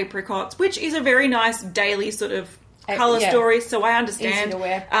want apricots, which is a very nice daily sort of colour story, so I understand. Easy to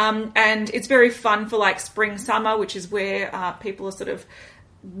wear. And it's very fun for like spring, summer, which is where people are sort of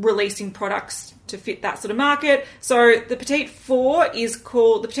releasing products to fit that sort of market. So the Petite Pro 4 is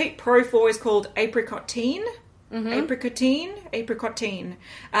called Apricotine. Apricotine.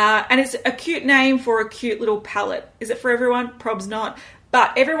 And it's a cute name for a cute little palette. Is it for everyone? Probs not.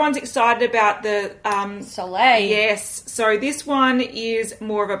 But everyone's excited about the Soleil. Yes. So this one is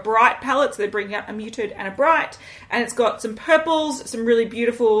more of a bright palette. So they're bringing out a muted and a bright. And it's got some purples, some really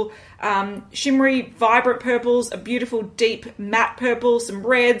beautiful shimmery, vibrant purples, a beautiful deep matte purple, some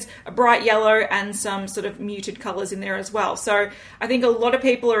reds, a bright yellow, and some sort of muted colours in there as well. So I think a lot of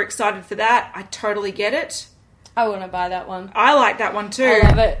people are excited for that. I totally get it. I want to buy that one. I like that one too. I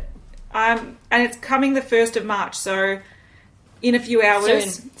love it. And it's coming the 1st of March, so in a few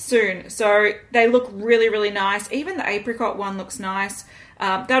hours. Soon. So they look really, really nice. Even the apricot one looks nice.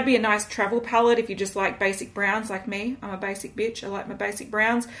 That'd be a nice travel palette if you just like basic browns like me. I'm a basic bitch. I like my basic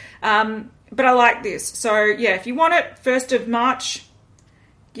browns. But I like this. So, yeah, if you want it, 1st of March,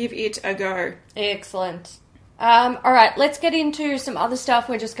 give it a go. Excellent. All right, let's get into some other stuff.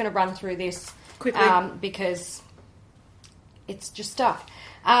 We're just going to run through this quickly because it's just stuff.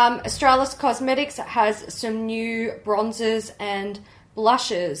 Australis Cosmetics has some new bronzers and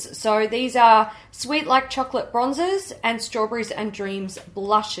blushes. So these are Sweet Like Chocolate bronzers and Strawberries and Dreams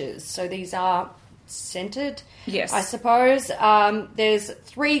blushes. So these are scented, yes, I suppose. There's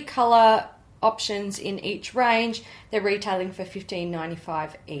 3 colour options in each range. They're retailing for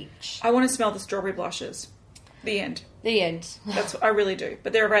 $15.95 each. I want to smell the strawberry blushes. The end. The end. I really do.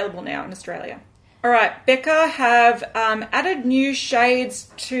 But they're available now in Australia. All right, Becca have added new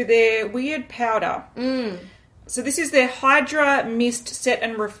shades to their weird powder. So this is their Hydra Mist Set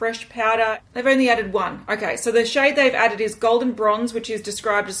and Refresh powder. They've only added one. Okay, so the shade they've added is Golden Bronze, which is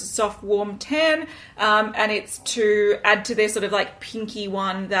described as a soft, warm tan. And it's to add to their sort of like pinky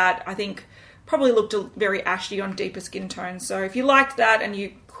one that I think probably looked very ashy on deeper skin tones. So if you liked that and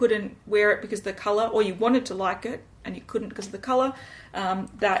you couldn't wear it because of the colour, or you wanted to like it and you couldn't because of the colour,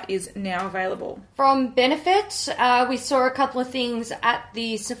 that is now available. From Benefit, we saw a couple of things at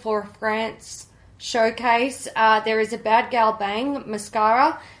the Sephora France showcase. There is a Bad Gal Bang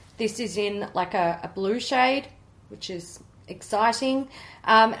mascara. This is in like a blue shade, which is exciting.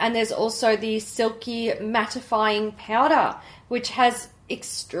 And there's also the Silky Mattifying Powder, which has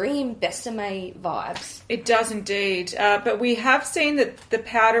extreme Besame vibes. It does indeed. But we have seen that the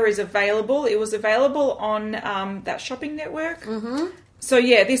powder is available. It was available on that shopping network. Mm-hmm. So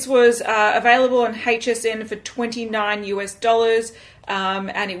yeah, this was available on HSN for $29 US,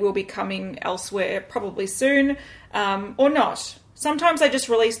 and it will be coming elsewhere probably soon, or not. Sometimes they just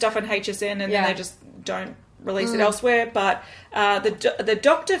release stuff on HSN and then they just don't release it elsewhere. But the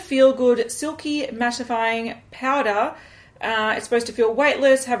Dr. Feelgood Silky Mattifying Powder, it's supposed to feel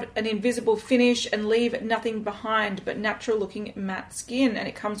weightless, have an invisible finish, and leave nothing behind but natural-looking matte skin. And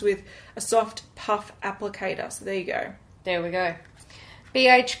it comes with a soft puff applicator. So there you go. There we go.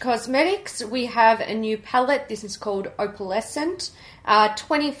 BH Cosmetics, we have a new palette. This is called Opalescent.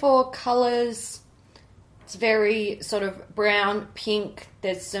 24 colours. It's very sort of brown, pink.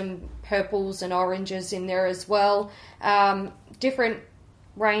 There's some purples and oranges in there as well. Different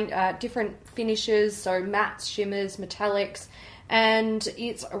finishes, so mattes, shimmers, metallics. And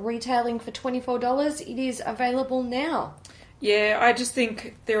it's retailing for $24. It is available now. Yeah, I just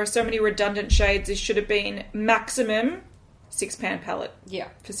think there are so many redundant shades. This should have been maximum £6 palette. Yeah.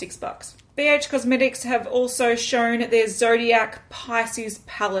 For $6. BH Cosmetics have also shown their Zodiac Pisces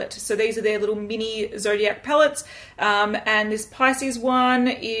palette. So these are their little mini Zodiac palettes. And this Pisces one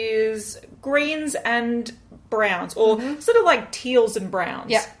is greens and browns, or sort of like teals and browns.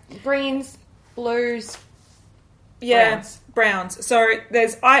 Yeah. Greens, blues, browns. So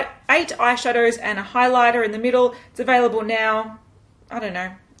there's 8 eyeshadows and a highlighter in the middle. It's available now. I don't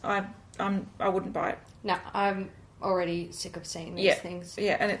know. I wouldn't buy it. No, I'm already sick of seeing these things.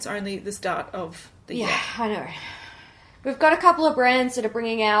 Yeah, and it's only the start of the year. Yeah, I know. We've got a couple of brands that are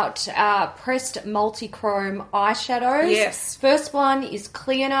bringing out pressed multi-chrome eyeshadows. Yes. First one is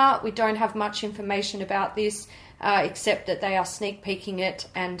Clionar. We don't have much information about this, except that they are sneak peeking it,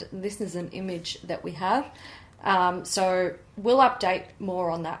 and this is an image that we have. So we'll update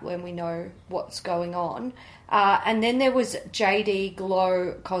more on that when we know what's going on. And then there was JD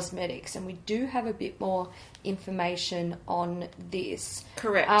Glow Cosmetics, and we do have a bit more information on this.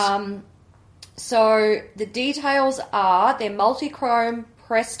 Correct. So the details are they're multi-chrome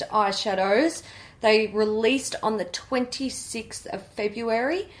pressed eyeshadows. They released on the 26th of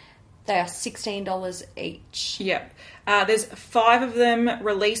February. They are $16 each. Yep. There's 5 of them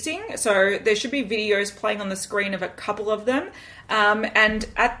releasing, so there should be videos playing on the screen of a couple of them. And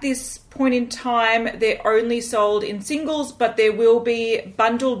at this point in time, they're only sold in singles, but there will be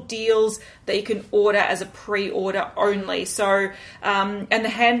bundled deals that you can order as a pre-order only. So, and the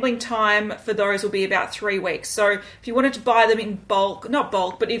handling time for those will be about 3 weeks. So if you wanted to buy them in bulk, not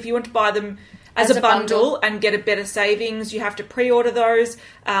bulk, but if you want to buy them as a bundle and get a better savings, you have to pre-order those,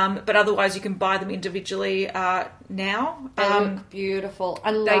 but otherwise you can buy them individually now. They look beautiful.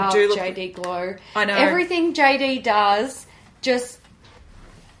 I love JD Glow. I know. Everything JD does, just...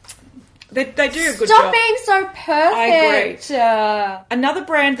 They do a good job. Stop being so perfect. I agree. Another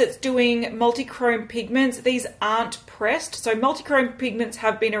brand that's doing multi-chrome pigments, these aren't pressed. So multi-chrome pigments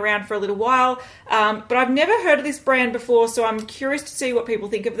have been around for a little while, but I've never heard of this brand before, so I'm curious to see what people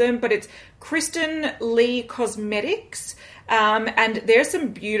think of them. But it's Kristen Lee Cosmetics, and there's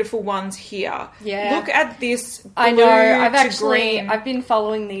some beautiful ones here. Yeah. Look at this blue I know. green. I've been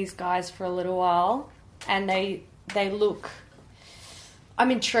following these guys for a little while, and they look... I'm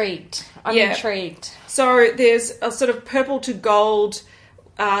intrigued. I'm intrigued. So there's a sort of purple to gold,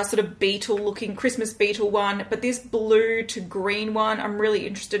 sort of beetle-looking, Christmas beetle one, but this blue to green one I'm really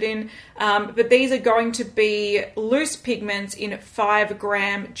interested in. But these are going to be loose pigments in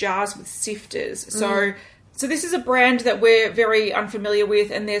 5-gram jars with sifters. So this is a brand that we're very unfamiliar with,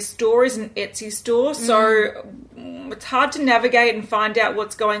 and their store is an Etsy store, so it's hard to navigate and find out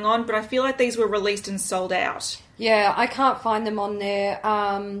what's going on, but I feel like these were released and sold out. Yeah, I can't find them on their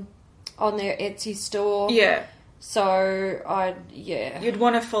Etsy store. Yeah. So, You'd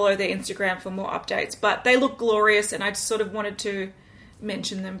want to follow their Instagram for more updates, but they look glorious, and I just sort of wanted to,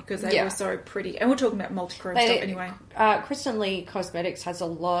 mention them because they Yeah. were so pretty. And we're talking about multichrome stuff anyway. Kristen Lee Cosmetics has a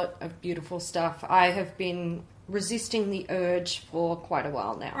lot of beautiful stuff. I have been resisting the urge for quite a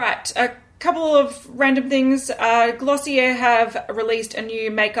while now. Right, a couple of random things. Glossier have released a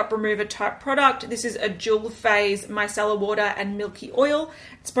new makeup remover type product. This is a dual phase micellar water and milky oil.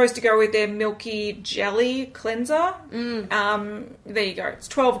 It's supposed to go with their milky jelly cleanser. There you go. It's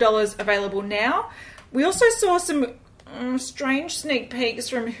 $12 available now. We also saw some strange sneak peeks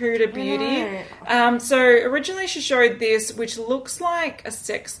from Huda Beauty. So originally she showed this, which looks like a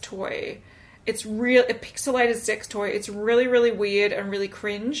sex toy. It's a pixelated sex toy. It's really, really weird and really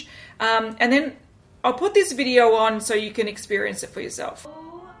cringe. And then I'll put this video on so you can experience it for yourself.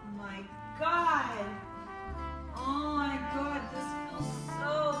 Oh my god. Oh my god, this feels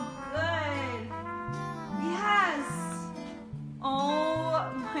so good. Yes.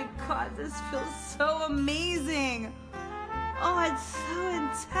 Oh my god, this feels so amazing. Oh, it's so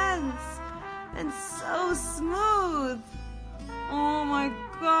intense and so smooth. Oh my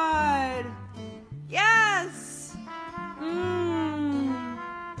god. Yes.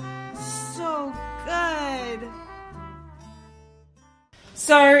 So good.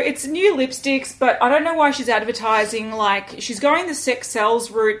 So it's new lipsticks, but I don't know why she's advertising like she's going the sex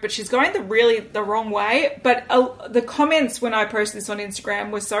sells route, but she's going the wrong way. But the comments when I posted this on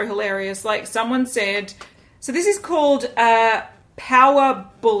Instagram were so hilarious. Like someone said, so this is called Power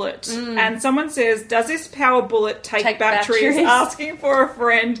Bullet, and someone says, "Does this Power Bullet take batteries?" Asking for a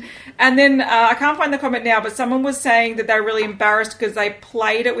friend. And then I can't find the comment now, but someone was saying that they're really embarrassed because they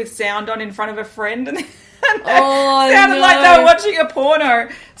played it with sound on in front of a friend, and sounded like they were watching a porno.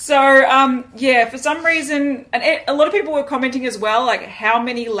 So, yeah, for some reason, and a lot of people were commenting as well, like, how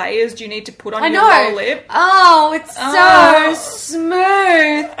many layers do you need to put on your lower lip? Oh, it's so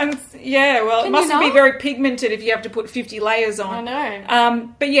smooth. And yeah, well, it mustn't be very pigmented if you have to put 50 layers on. I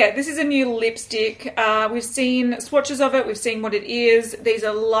know. But yeah, this is a new lipstick. We've seen swatches of it. We've seen what it is. These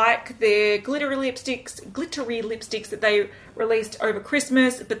are like their glittery lipsticks that they released over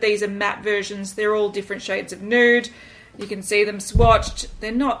Christmas, but these are matte versions. They're all different shades of nude. You can see them swatched.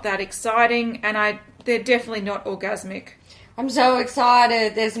 They're not that exciting, and they're definitely not orgasmic. I'm so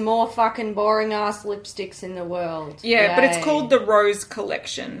excited. There's more fucking boring ass lipsticks in the world. Yeah, Yay. but it's called the Rose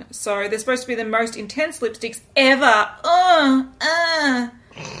Collection. So they're supposed to be the most intense lipsticks ever.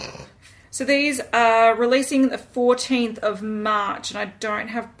 So these are releasing the 14th of March, and I don't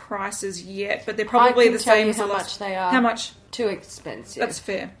have prices yet, but they're probably the same as how much they are. How much? Too expensive. That's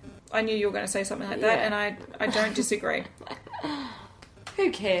fair. I knew you were going to say something like that, and I don't disagree.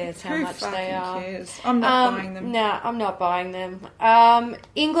 Who cares how much they are? Who cares? I'm not buying them. No, I'm not buying them.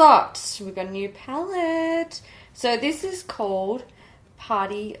 Inglot. We've got a new palette. So this is called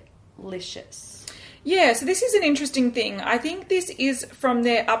Partylicious. Yeah, so this is an interesting thing. I think this is from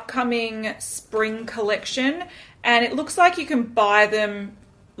their upcoming spring collection, and it looks like you can buy them,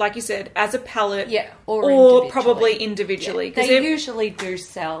 like you said, as a palette, or probably individually. Yeah, they usually do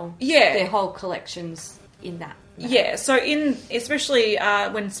sell their whole collections in that. Yeah, so especially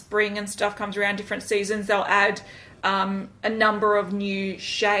when spring and stuff comes around, different seasons, they'll add a number of new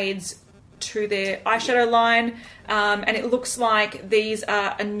shades to their eyeshadow line, and it looks like these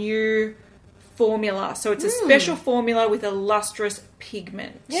are a new formula. So it's a special formula with a lustrous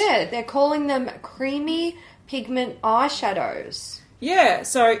pigment. Yeah, they're calling them creamy pigment eyeshadows. Yeah,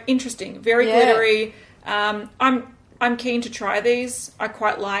 so interesting. Very glittery. I'm keen to try these. I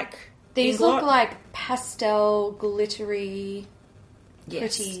quite like these. Inglot. Look like pastel glittery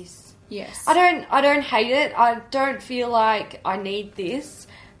pretties. Yes. I don't hate it. I don't feel like I need this,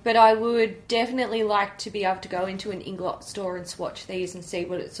 but I would definitely like to be able to go into an Inglot store and swatch these and see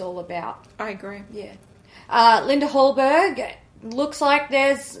what it's all about. I agree. Yeah. Linda Hallberg, looks like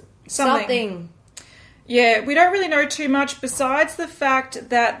there's something. Yeah, we don't really know too much besides the fact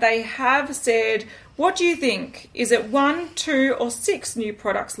that they have said, what do you think? Is it 1, 2, or 6 new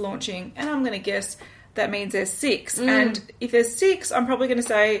products launching? And I'm going to guess that means there's 6. And if there's 6, I'm probably going to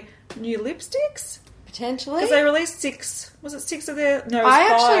say new lipsticks? Potentially. Because they released 6. Was it 6 of their... No, it was 5.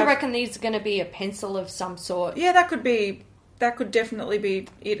 I actually reckon these are going to be a pencil of some sort. Yeah, that could definitely be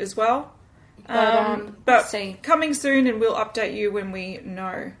it as well. But see. Coming soon, and we'll update you when we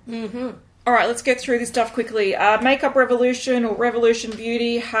know. Mm-hmm. All right, let's get through this stuff quickly. Makeup Revolution or Revolution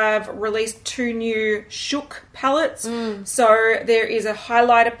Beauty have released 2 new Shook palettes. So there is a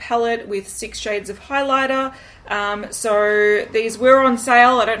highlighter palette with 6 shades of highlighter. So these were on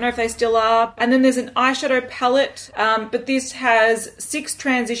sale. I don't know if they still are. And then there's an eyeshadow palette, but this has 6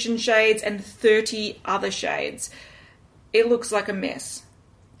 transition shades and 30 other shades. It looks like a mess.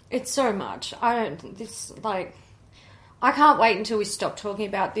 It's so much. I can't wait until we stop talking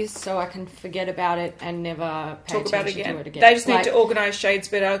about this so I can forget about it and never talk about it to again. it again. They just need to organise shades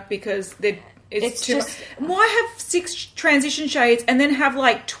better because it's too just much. Why have 6 transition shades and then have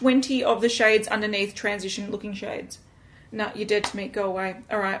like 20 of the shades underneath transition looking shades? No, you're dead to me. Go away.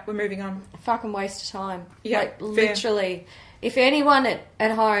 All right, we're moving on. a fucking waste of time. Yeah, like, fair. literally. If anyone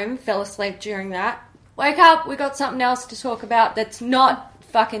at home fell asleep during that, wake up. We got something else to talk about that's not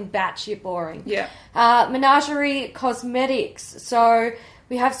fucking batshit boring. Yeah. Menagerie Cosmetics. So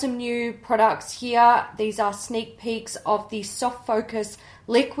we have some new products here. These are sneak peeks of the Soft Focus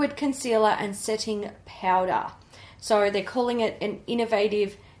Liquid Concealer and Setting Powder. So they're calling it an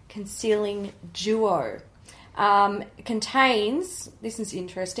innovative concealing duo. Contains, this is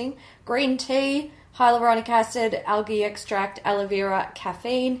interesting, green tea, hyaluronic acid, algae extract, aloe vera,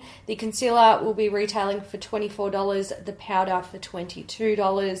 caffeine. The concealer will be retailing for $24, the powder for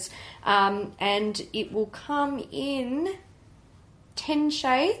 $22, and it will come in 10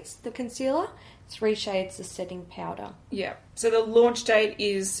 shades, the concealer, 3 shades, the setting powder. Yeah. So the launch date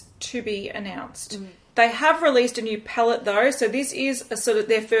is to be announced. They have released a new palette though, so this is a sort of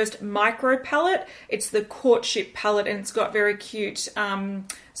their first micro palette. It's the Courtship palette, and it's got very cute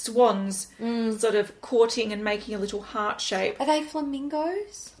swans sort of courting and making a little heart shape. Are they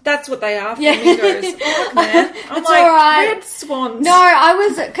flamingos? That's what they are, Yeah. flamingos. Fuck, man. I'm It's like, all right. red swans. No, I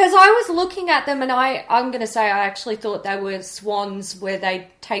was looking at them, and I'm going to say I actually thought they were swans where they'd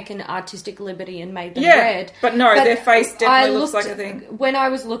taken artistic liberty and made them red. But no, their face definitely I looks looked- like a thing. When I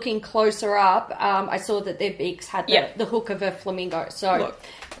was looking closer up, I saw that their beaks had the hook of a flamingo. So,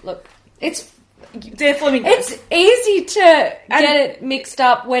 look, They're flamingos. it's easy to get it mixed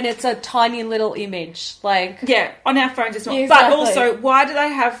up when it's a tiny little image. Like, Yeah, on our phones it's not. Yeah, But exactly. also, why do they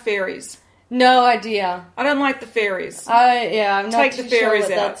have fairies? no idea. I don't like the fairies. I'm not Take the too sure fairies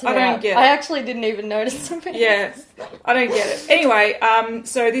what out. that's I don't about. get it. I actually didn't even notice the fairies. Yeah, I don't get it. Anyway,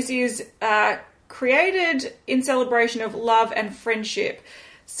 so this is created in celebration of love and friendship.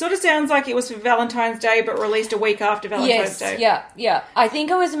 Sort of sounds like it was for Valentine's Day, but released a week after Valentine's Day. Yeah. I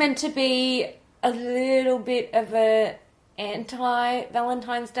think it was meant to be a little bit of a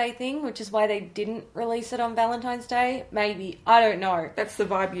anti-Valentine's Day thing, which is why they didn't release it on Valentine's Day. Maybe. I don't know. That's the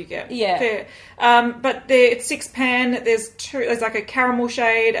vibe you get. Yeah. Fair. But it's 6 pan. There's like a caramel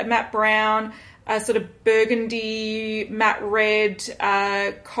shade, a matte brown, a sort of burgundy, matte red,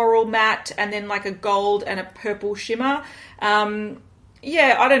 coral matte, and then like a gold and a purple shimmer.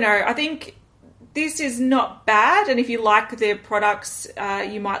 Yeah, I don't know. I think this is not bad, and if you like their products,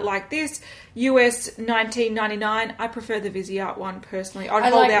 you might like this. US $19.99. I prefer the Viseart one personally. I'd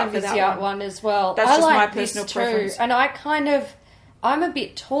hold like out the for that Viseart one. one as well. That's I just like my this personal too, preference. and I'm a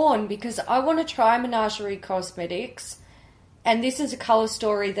bit torn because I want to try Menagerie Cosmetics, and this is a colour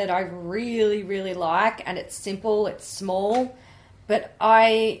story that I really, really like, and it's simple, it's small, but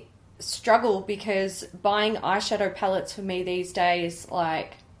I struggle because buying eyeshadow palettes for me these days,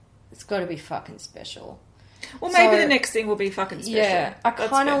 like, it's got to be fucking special. Well, maybe So, the next thing will be fucking special. Yeah, I That's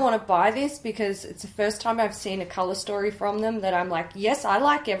kind of fair. want to buy this because it's the first time I've seen a colour story from them that I'm like, yes, I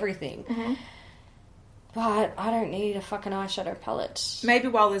like everything. Mm-hmm. But I don't need a fucking eyeshadow palette. Maybe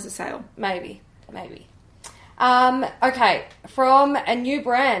while there's a sale. Maybe. Okay, from a new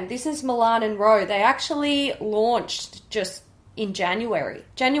brand. This is Milan and Rowe. They actually launched just in January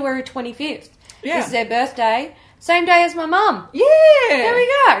 25th. Yeah. This is their birthday. Same day as my mum. Yeah! There we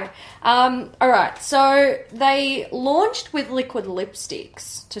go. Alright, so they launched with liquid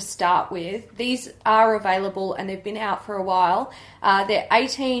lipsticks to start with. These are available and they've been out for a while. They're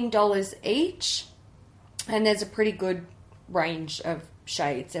 $18 each, and there's a pretty good range of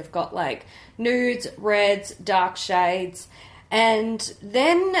shades. They've got like nudes, reds, dark shades, and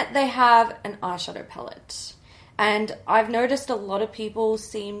then they have an eyeshadow palette. And I've noticed a lot of people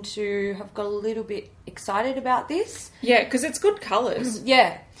seem to have got a little bit excited about this. Yeah, because it's good colours.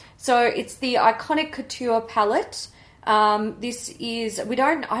 Yeah. So it's the Iconic Couture palette. This is,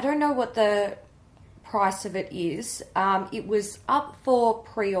 I don't know what the price of it is. It was up for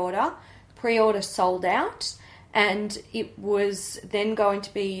pre-order. Pre-order sold out. And it was then going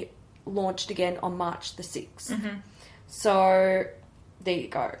to be launched again on March the 6th. Mm-hmm. So there you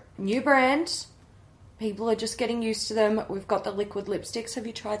go. New brand. People are just getting used to them. We've got the liquid lipsticks. Have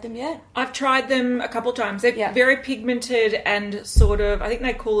you tried them yet? I've tried them a couple of times. They're Yeah. very pigmented and sort of, I think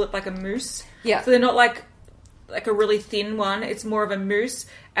they call it like a mousse. Yeah. So they're not like a really thin one. It's more of a mousse,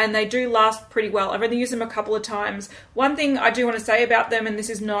 and they do last pretty well. I've only used them a couple of times. One thing I do want to say about them, and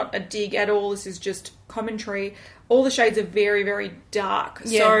this is not a dig at all, this is just commentary, all the shades are very, very dark.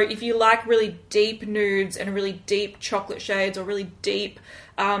 Yeah. So if you like really deep nudes and really deep chocolate shades or really deep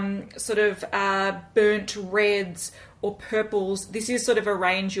sort of burnt reds or purples, this is sort of a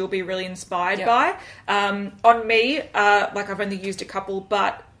range you'll be really inspired by. On me, like I've only used a couple,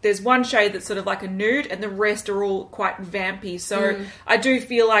 but there's one shade that's sort of like a nude and the rest are all quite vampy. So I do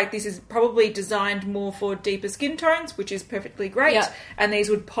feel like this is probably designed more for deeper skin tones, which is perfectly great. Yeah. And these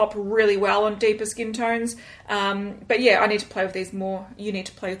would pop really well on deeper skin tones. But yeah, I need to play with these more. You need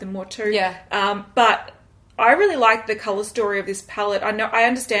to play with them more too. Yeah. But I really like the colour story of this palette. I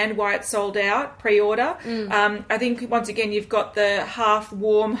understand why it's sold out pre-order. I think, once again, you've got the half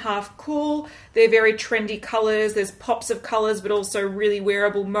warm, half cool. They're very trendy colours. There's pops of colours, but also really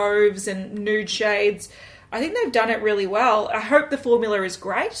wearable mauves and nude shades. I think they've done it really well. I hope the formula is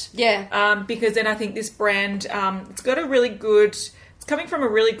great. Yeah. Because then I think this brand, it's got a really good... It's coming from a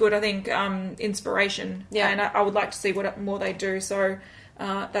really good, I think, inspiration. Yeah. And I would like to see what more they do. So...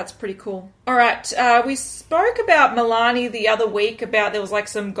 that's pretty cool. All right, we spoke about Milani the other week about there was like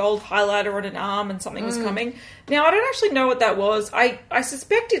some gold highlighter on an arm and something was coming. Now, I don't actually know what that was. I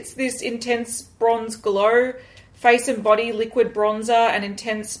suspect it's this Intense Bronze Glow Face and Body Liquid Bronzer and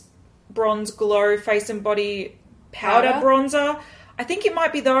Intense Bronze Glow Face and Body Powder Bronzer. I think it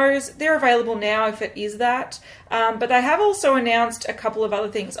might be those. They're available now if it is that. But they have also announced a couple of other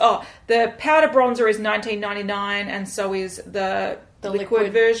things. Oh, the powder bronzer is $19.99 and so is the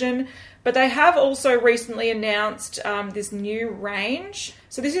liquid version. But they have also recently announced this new range.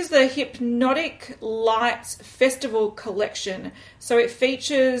 So this is the Hypnotic Lights Festival Collection. So it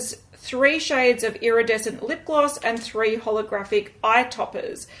features 3 shades of iridescent lip gloss and 3 holographic eye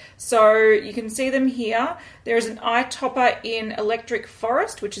toppers. So you can see them here. There is an eye topper in Electric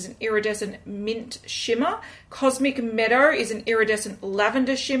Forest, which is an iridescent mint shimmer. Cosmic Meadow is an iridescent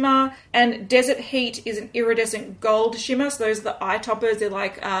lavender shimmer. And Desert Heat is an iridescent gold shimmer. So those are the eye toppers. They're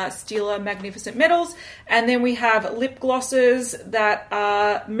like Stila Magnificent Metals. And then we have lip glosses that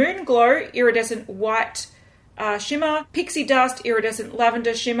are Moon Glow, iridescent white shimmer, Pixie Dust iridescent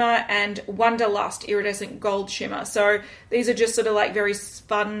lavender shimmer, and Wonderlust iridescent gold shimmer. So these are just sort of like very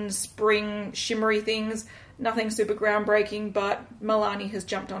fun spring shimmery things. Nothing super groundbreaking, but Milani has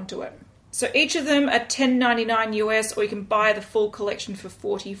jumped onto it. So each of them are $10.99 US, or you can buy the full collection for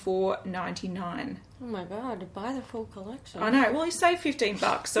 $44.99. Oh my god, buy the full collection. I know. Well, you save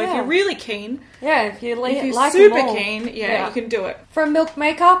 $15. So if Yeah. you're really keen, Yeah, if you're like super them all. keen, you can do it. From Milk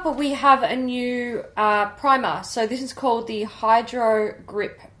Makeup, we have a new primer. So this is called the Hydro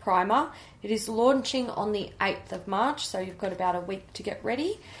Grip Primer. It is launching on the 8th of March, so you've got about a week to get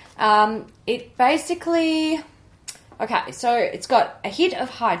ready. It basically... Okay, so it's got a hit of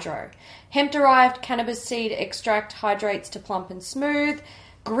hydro. Hemp-derived cannabis seed extract hydrates to plump and smooth.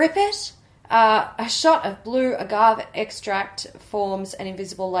 Grip It. A shot of blue agave extract forms an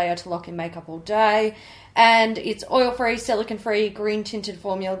invisible layer to lock in makeup all day. And it's oil-free, silicone-free, green-tinted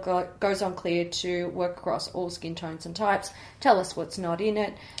formula goes on clear to work across all skin tones and types. Tell us what's not in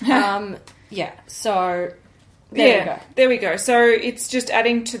it. Yeah, so... There we go. So it's just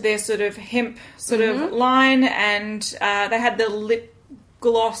adding to their sort of hemp sort of line, and they had the lip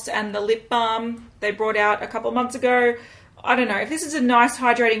gloss and the lip balm they brought out a couple of months ago. I don't know. If this is a nice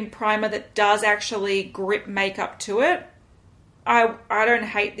hydrating primer that does actually grip makeup to it, I don't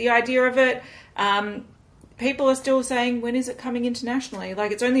hate the idea of it. People are still saying, when is it coming internationally?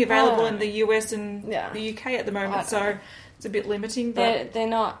 Like, it's only available in the US and the UK at the moment, so... It's a bit limiting, but they're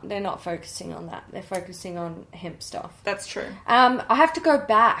not focusing on that. They're focusing on hemp stuff. That's true. I have to go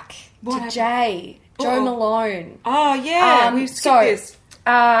back to Joe Malone. Oh yeah, we've skipped this.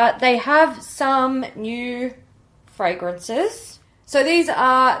 They have some new fragrances. So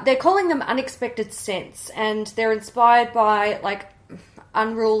they're calling them unexpected scents, and they're inspired by like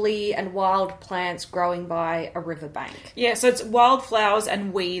unruly and wild plants growing by a riverbank. Yeah, so it's wildflowers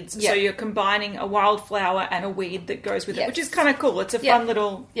and weeds. Yep. So you're combining a wildflower and a weed that goes with it, which is kind of cool. It's a fun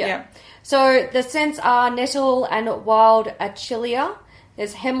little... Yeah. So the scents are nettle and wild achillea.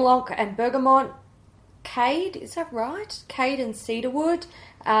 There's hemlock and bergamot. Cade, is that right? Cade and cedarwood.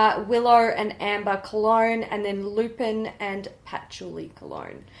 Willow and amber cologne. And then lupin and patchouli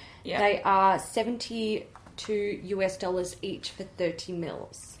cologne. Yeah. They are $72 each for 30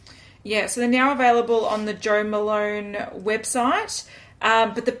 mils. Yeah, so they're now available on the Joe Malone website,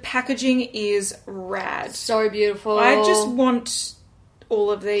 but the packaging is rad. So beautiful. I just want all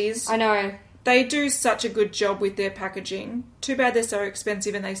of these. I know. They do such a good job with their packaging. Too bad they're so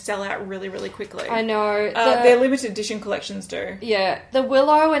expensive and they sell out really, really quickly. I know. Their limited edition collections do. Yeah, the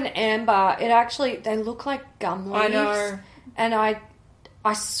willow and amber, they look like gum leaves. I know. And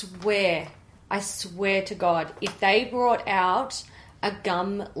I swear to God, if they brought out a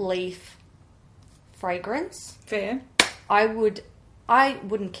gum leaf fragrance, fair, I would I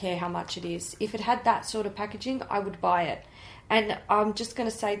wouldn't care how much it is. If it had that sort of packaging, I would buy it. And I'm just going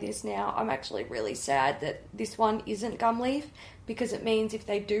to say this now. I'm actually really sad that this one isn't gum leaf, because it means if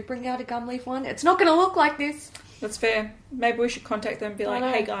they do bring out a gum leaf one, it's not going to look like this. That's fair. Maybe we should contact them and be like,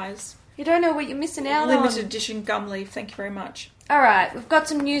 hey guys, you don't know what you're missing out on. Limited edition gum leaf. Thank you very much. All right, we've got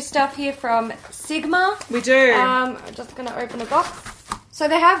some new stuff here from Sigma. We do. I'm just going to open the box. So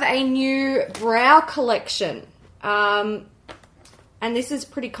they have a new brow collection. And this is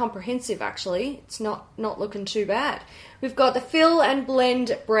pretty comprehensive, actually. It's not looking too bad. We've got the Fill and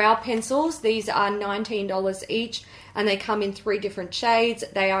Blend brow pencils. These are $19 each, and they come in 3 different shades.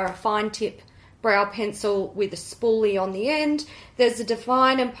 They are a fine tip brow pencil with a spoolie on the end. There's a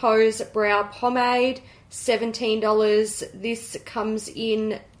Define and Pose brow pomade, $17. This comes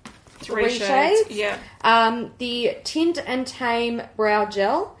in 3 shades. Yeah. The Tint and Tame brow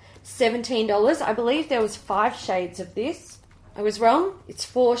gel, $17. I believe there was 5 shades of this. I was wrong. It's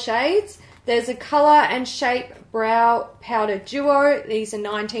 4 shades. There's a Colour and Shape brow powder duo. These are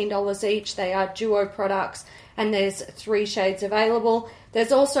 $19 each. They are duo products, and there's 3 shades available.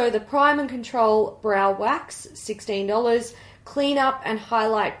 There's also the Prime and Control brow wax, $16. Clean Up and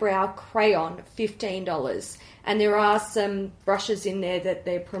Highlight brow crayon, $15. And there are some brushes in there that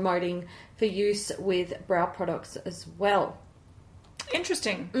they're promoting for use with brow products as well.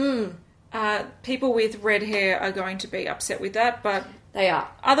 Interesting. People with red hair are going to be upset with that, but they are.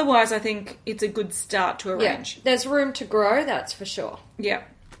 Otherwise, I think it's a good start to a range. There's room to grow, that's for sure. Yeah.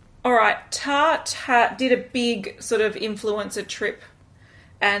 All right. Tarte did a big sort of influencer trip,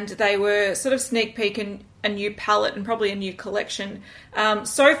 and they were sort of sneak peeking a new palette and probably a new collection.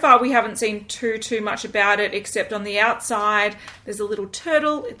 So far, we haven't seen too much about it, except on the outside, there's a little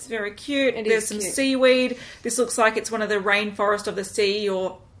turtle. It's very cute. There's some seaweed. This looks like it's one of the rainforest of the sea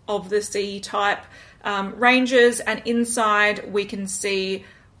or of the sea type ranges, and inside we can see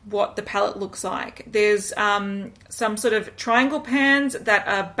what the palette looks like. There's some sort of triangle pans that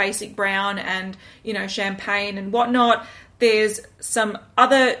are basic brown and, champagne and whatnot. There's some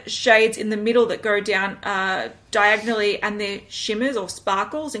other shades in the middle that go down diagonally, and they're shimmers or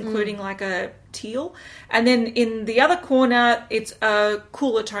sparkles, including like a teal. And then in the other corner, it's a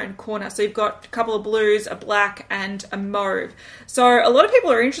cooler tone corner. So you've got a couple of blues, a black, and a mauve. So a lot of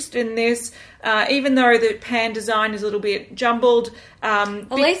people are interested in this, even though the pan design is a little bit jumbled.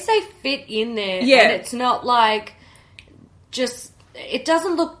 At least they fit in there. Yeah. And it's not like it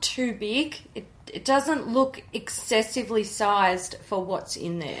doesn't look too big. It doesn't look excessively sized for what's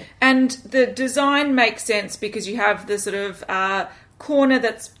in there. And the design makes sense because you have the sort of corner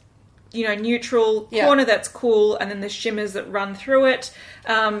that's, neutral, corner that's cool, and then the shimmers that run through it.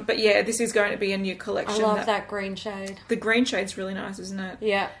 But yeah, this is going to be a new collection. I love that green shade. The green shade's really nice, isn't it?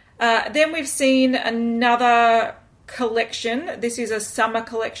 Yeah. Then we've seen another collection. This is a summer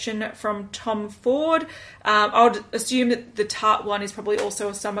collection from Tom Ford. I would assume that the Tarte one is probably also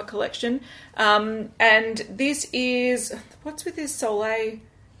a summer collection. And this is, what's with this Soleil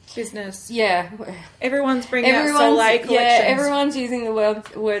business? Yeah. Everyone's bringing out Soleil collections. Yeah, everyone's using the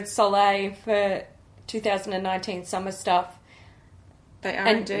word Soleil for 2019 summer stuff. They are,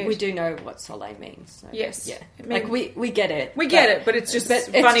 and indeed. We do know what Soleil means. So, yes. Yeah. We get it. We get it, but it's just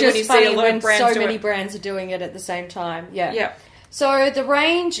funny when you see a lot of brands so many brands are doing it at the same time. Yeah. Yeah. So the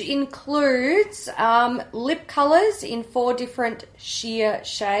range includes lip colours in 4 different sheer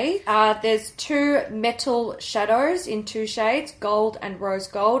shades. There's 2 metal shadows in 2 shades, gold and rose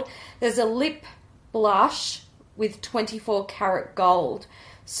gold. There's a lip blush with 24 karat gold.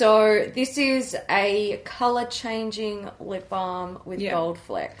 So this is a colour-changing lip balm with gold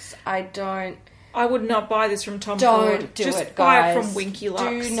flecks. I would not buy this from Tom Ford. Don't do Just it, buy guys. it from Winky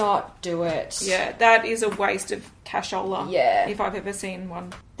Lux. Do not do it. Yeah, that is a waste of cashola. Yeah. If I've ever seen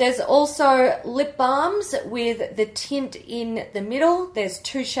one. There's also lip balms with the tint in the middle. There's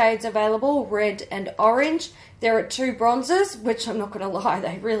 2 shades available, red and orange. There are 2 bronzers, which I'm not going to lie,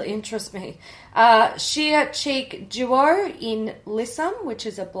 they really interest me. Sheer Cheek Duo in Lissam, which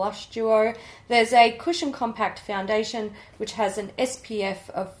is a blush duo. There's a Cushion Compact Foundation, which has an SPF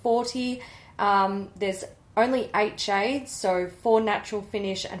of 40. There's only 8 shades, so 4 natural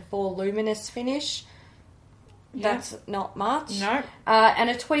finish and 4 luminous finish. Yeah. That's not much. No. And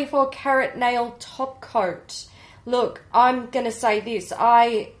a 24 karat nail top coat. Look, I'm going to say this.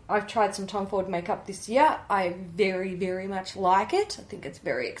 I've tried some Tom Ford makeup this year. I very, very much like it. I think it's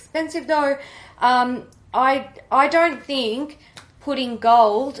very expensive though. I don't think putting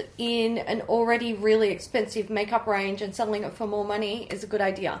gold in an already really expensive makeup range and selling it for more money is a good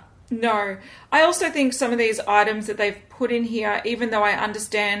idea. No. I also think some of these items that they've put in here, even though I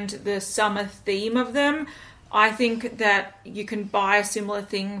understand the summer theme of them, I think that you can buy a similar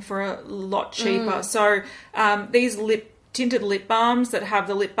thing for a lot cheaper. So these tinted lip balms that have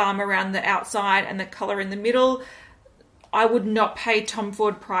the lip balm around the outside and the colour in the middle, I would not pay Tom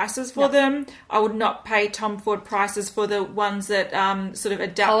Ford prices for them. I would not pay Tom Ford prices for the ones that sort of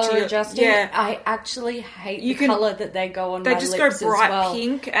adapt Colour to your... adjusting. Yeah. I actually hate the colour that they go on my lips as well. They just go bright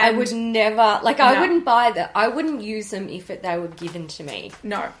pink. And I would never... Like, I wouldn't buy that. I wouldn't use them if they were given to me.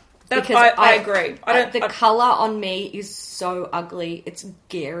 No. I agree. The colour on me is so ugly. It's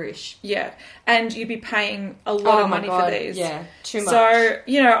garish. Yeah. And you'd be paying a lot of money for these. Yeah, too much. So,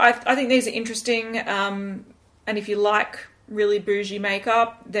 you know, I think these are interesting. And if you like really bougie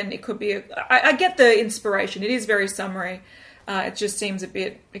makeup, then it could be... I get the inspiration. It is very summery. It just seems a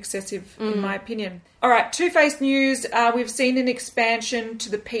bit excessive, in my opinion. All right, Too Faced news. We've seen an expansion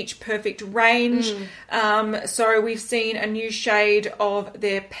to the Peach Perfect range. So we've seen a new shade of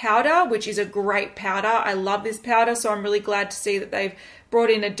their powder, which is a great powder. I love this powder, so I'm really glad to see that they've brought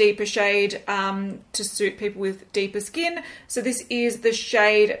in a deeper shade to suit people with deeper skin. So this is the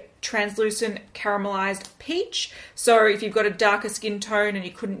shade Translucent Caramelized Peach. So if you've got a darker skin tone and you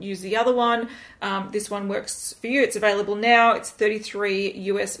couldn't use the other one, this one works for you. It's available now. It's $33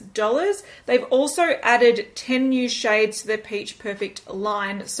 US. They've also added 10 new shades to their Peach Perfect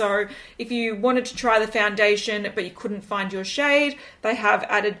line. So if you wanted to try the foundation but you couldn't find your shade, they have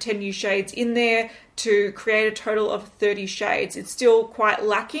added 10 new shades in there to create a total of 30 shades. It's still quite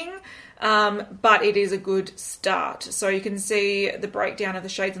lacking, but it is a good start. So you can see the breakdown of the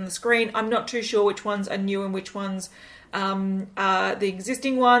shades on the screen. I'm not too sure which ones are new and which ones are the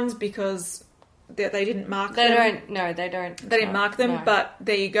existing ones because they didn't mark them. They don't. They didn't mark them, but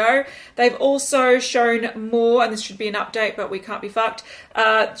there you go. They've also shown more, and this should be an update, but we can't be fucked,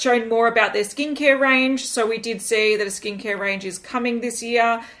 shown more about their skincare range. So we did see that a skincare range is coming this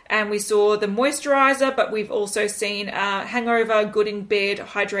year, and we saw the moisturizer, but we've also seen Hangover Good in Bed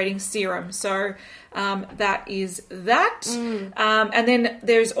Hydrating Serum. So that is that. And then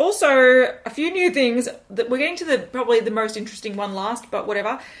there's also a few new things that we're getting to probably the most interesting one last, but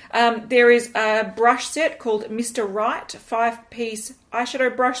whatever. There is a brush set called Mr. Right 5-piece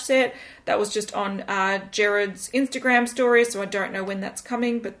eyeshadow brush set that was just on Jared's Instagram story, so I don't know when that's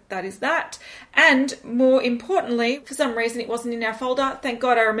coming, but that is that. And more importantly, for some reason it wasn't in our folder. Thank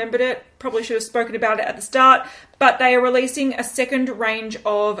God I remembered it. Probably should have spoken about it at the start, but they are releasing a second range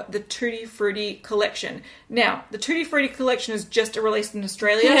of the Tutti Frutti collection. Now, the Tutti Frutti collection is just released in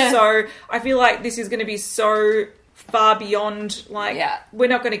Australia, so I feel like this is going to be so far beyond, we're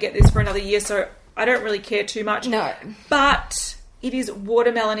not going to get this for another year, so I don't really care too much. No. But it is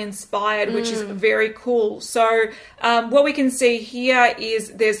watermelon inspired, which is very cool. So what we can see here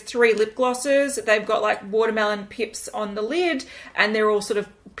is there's 3 lip glosses. They've got like watermelon pips on the lid, and they're all sort of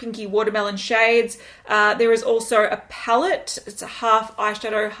pinky watermelon shades. There is also a palette. It's a half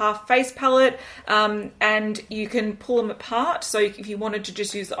eyeshadow, half face palette, and you can pull them apart. So if you wanted to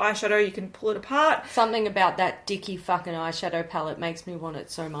just use the eyeshadow, you can pull it apart. Something about that dicky fucking eyeshadow palette makes me want it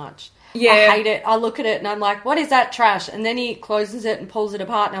so much. Yeah. I hate it. I look at it and I'm like, what is that trash? And then he closes it and pulls it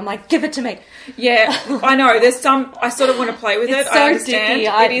apart and I'm like, give it to me. Yeah, I know. There's some, I sort of want to play with it. So I understand.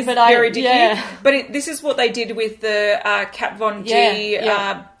 dicky. It is very dicky. Yeah. But this is what they did with the Kat Von D.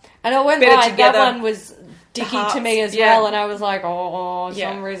 And I won't lie, that one was dicky to me as well. And I was like, for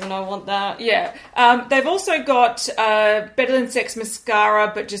some reason I want that. Yeah. They've also got Better Than Sex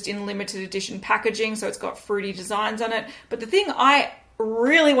mascara, but just in limited edition packaging. So it's got fruity designs on it. But the thing I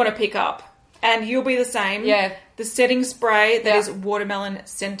really want to pick up, and you'll be the same, the setting spray that is watermelon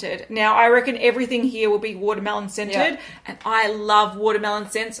scented. Now, I reckon everything here will be watermelon scented, and I love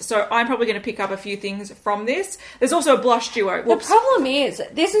watermelon scents, so I'm probably going to pick up a few things from this. There's also a blush duo. Whoops. The problem is,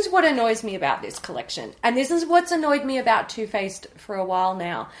 this is what annoys me about this collection, and this is what's annoyed me about Too Faced for a while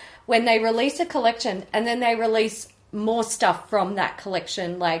now. When they release a collection, and then they release more stuff from that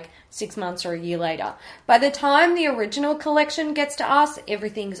collection, like 6 months or a year later. By the time the original collection gets to us,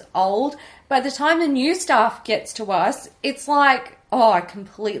 everything's old. By the time the new stuff gets to us, it's like, I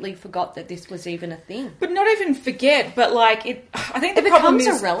completely forgot that this was even a thing. But not even forget, but like I think the it problem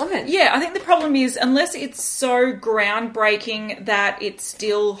becomes is irrelevant. Yeah, I think the problem is unless it's so groundbreaking that it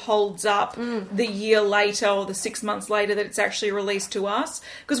still holds up the year later or the 6 months later that it's actually released to us,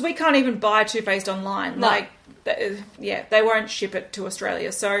 because we can't even buy Too Faced online. No. They won't ship it to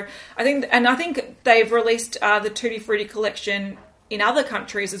Australia. So I think they've released the Tutti Frutti collection in other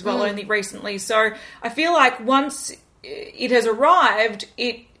countries as well only recently. So I feel like once it has arrived,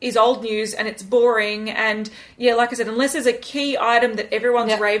 it is old news and it's boring. And like I said, unless there's a key item that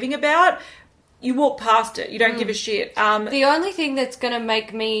everyone's raving about, you walk past it. You don't give a shit. The only thing that's going to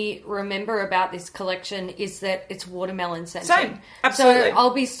make me remember about this collection is that it's watermelon scented. Same. Absolutely. So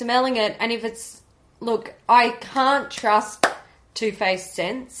I'll be smelling it, and if it's... Look, I can't trust Too Faced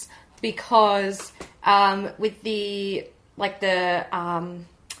scents because with the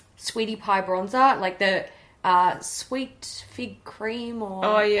Sweetie Pie bronzer, like the sweet fig cream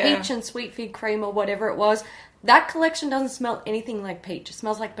or peach and sweet fig cream or whatever it was, that collection doesn't smell anything like peach. It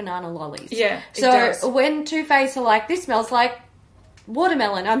smells like banana lollies. Yeah, it so does. When Too Faced are like, this smells like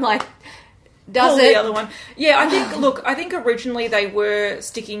watermelon, I'm like, does Pull it? the other one. Yeah, I think originally they were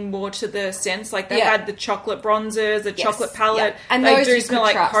sticking more to the scents. Like they had the chocolate bronzers, the chocolate palette. Yeah. And they those do you smell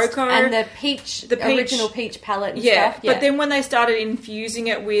could like trust. cocoa. And the original peach palette and stuff. Yeah, but then when they started infusing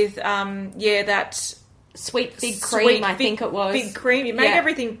it with, that... Sweet fig cream, I think it was. Fig cream. It made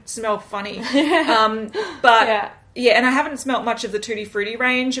everything smell funny. And I haven't smelt much of the Tutti Frutti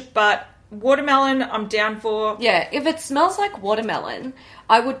range, but watermelon I'm down for. Yeah, if it smells like watermelon,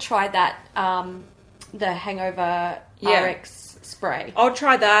 I would try that, the Hangover RX spray. I'll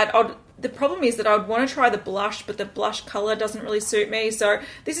try that. The problem is that I would want to try the blush, but the blush colour doesn't really suit me. So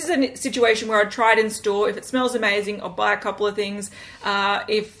this is a situation where I'd try it in store. If it smells amazing, I'll buy a couple of things.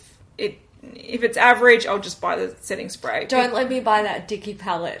 If it's average, I'll just buy the setting spray. Don't let me buy that Dickie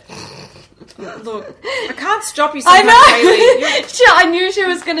palette. Look, I can't stop you I sometimes, know. Hayley. I knew she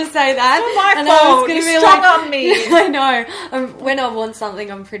was going to say that. It's not my and fault. I was going to You're be strong like, on me. I know. When I want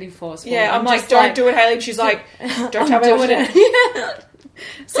something, I'm pretty forceful. Yeah, I'm like, just don't do it, Hayley. And she's like, don't tell me what to do. it.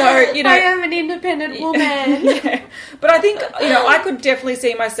 So, you know. I am an independent woman. Yeah. But I think, I could definitely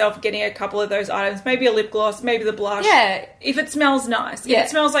see myself getting a couple of those items. Maybe a lip gloss, maybe the blush. Yeah. If it smells nice. If Yeah. it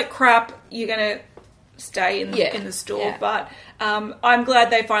smells like crap, you're going to stay in the store. Yeah. But I'm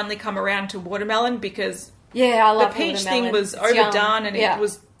glad they finally come around to watermelon because Yeah, I the love peach watermelon. thing was It's overdone yum. and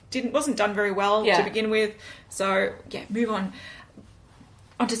it wasn't done very well to begin with. So, move on.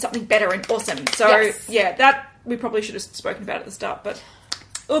 Onto something better and awesome. So, that we probably should have spoken about at the start, but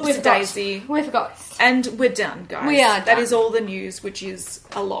oops, daisy. We forgot. And we're done, guys. We are done. That is all the news, which is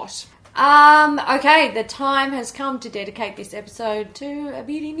a lot. Okay, the time has come to dedicate this episode to a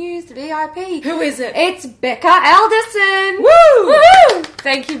Beauty News VIP. Who is it? It's Becca Alderson. Woo! Woo!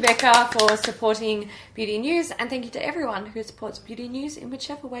 Thank you, Becca, for supporting Beauty News, and thank you to everyone who supports Beauty News in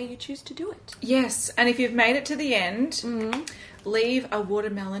whichever way you choose to do it. Yes, and if you've made it to the end, leave a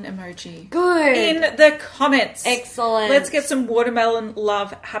watermelon emoji. Good. In the comments. Excellent. Let's get some watermelon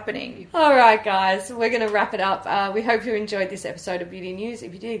love happening. All right, guys, we're going to wrap it up. We hope you enjoyed this episode of Beauty News.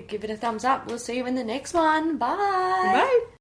 If you did, give it a thumbs up. We'll see you in the next one. Bye. Bye.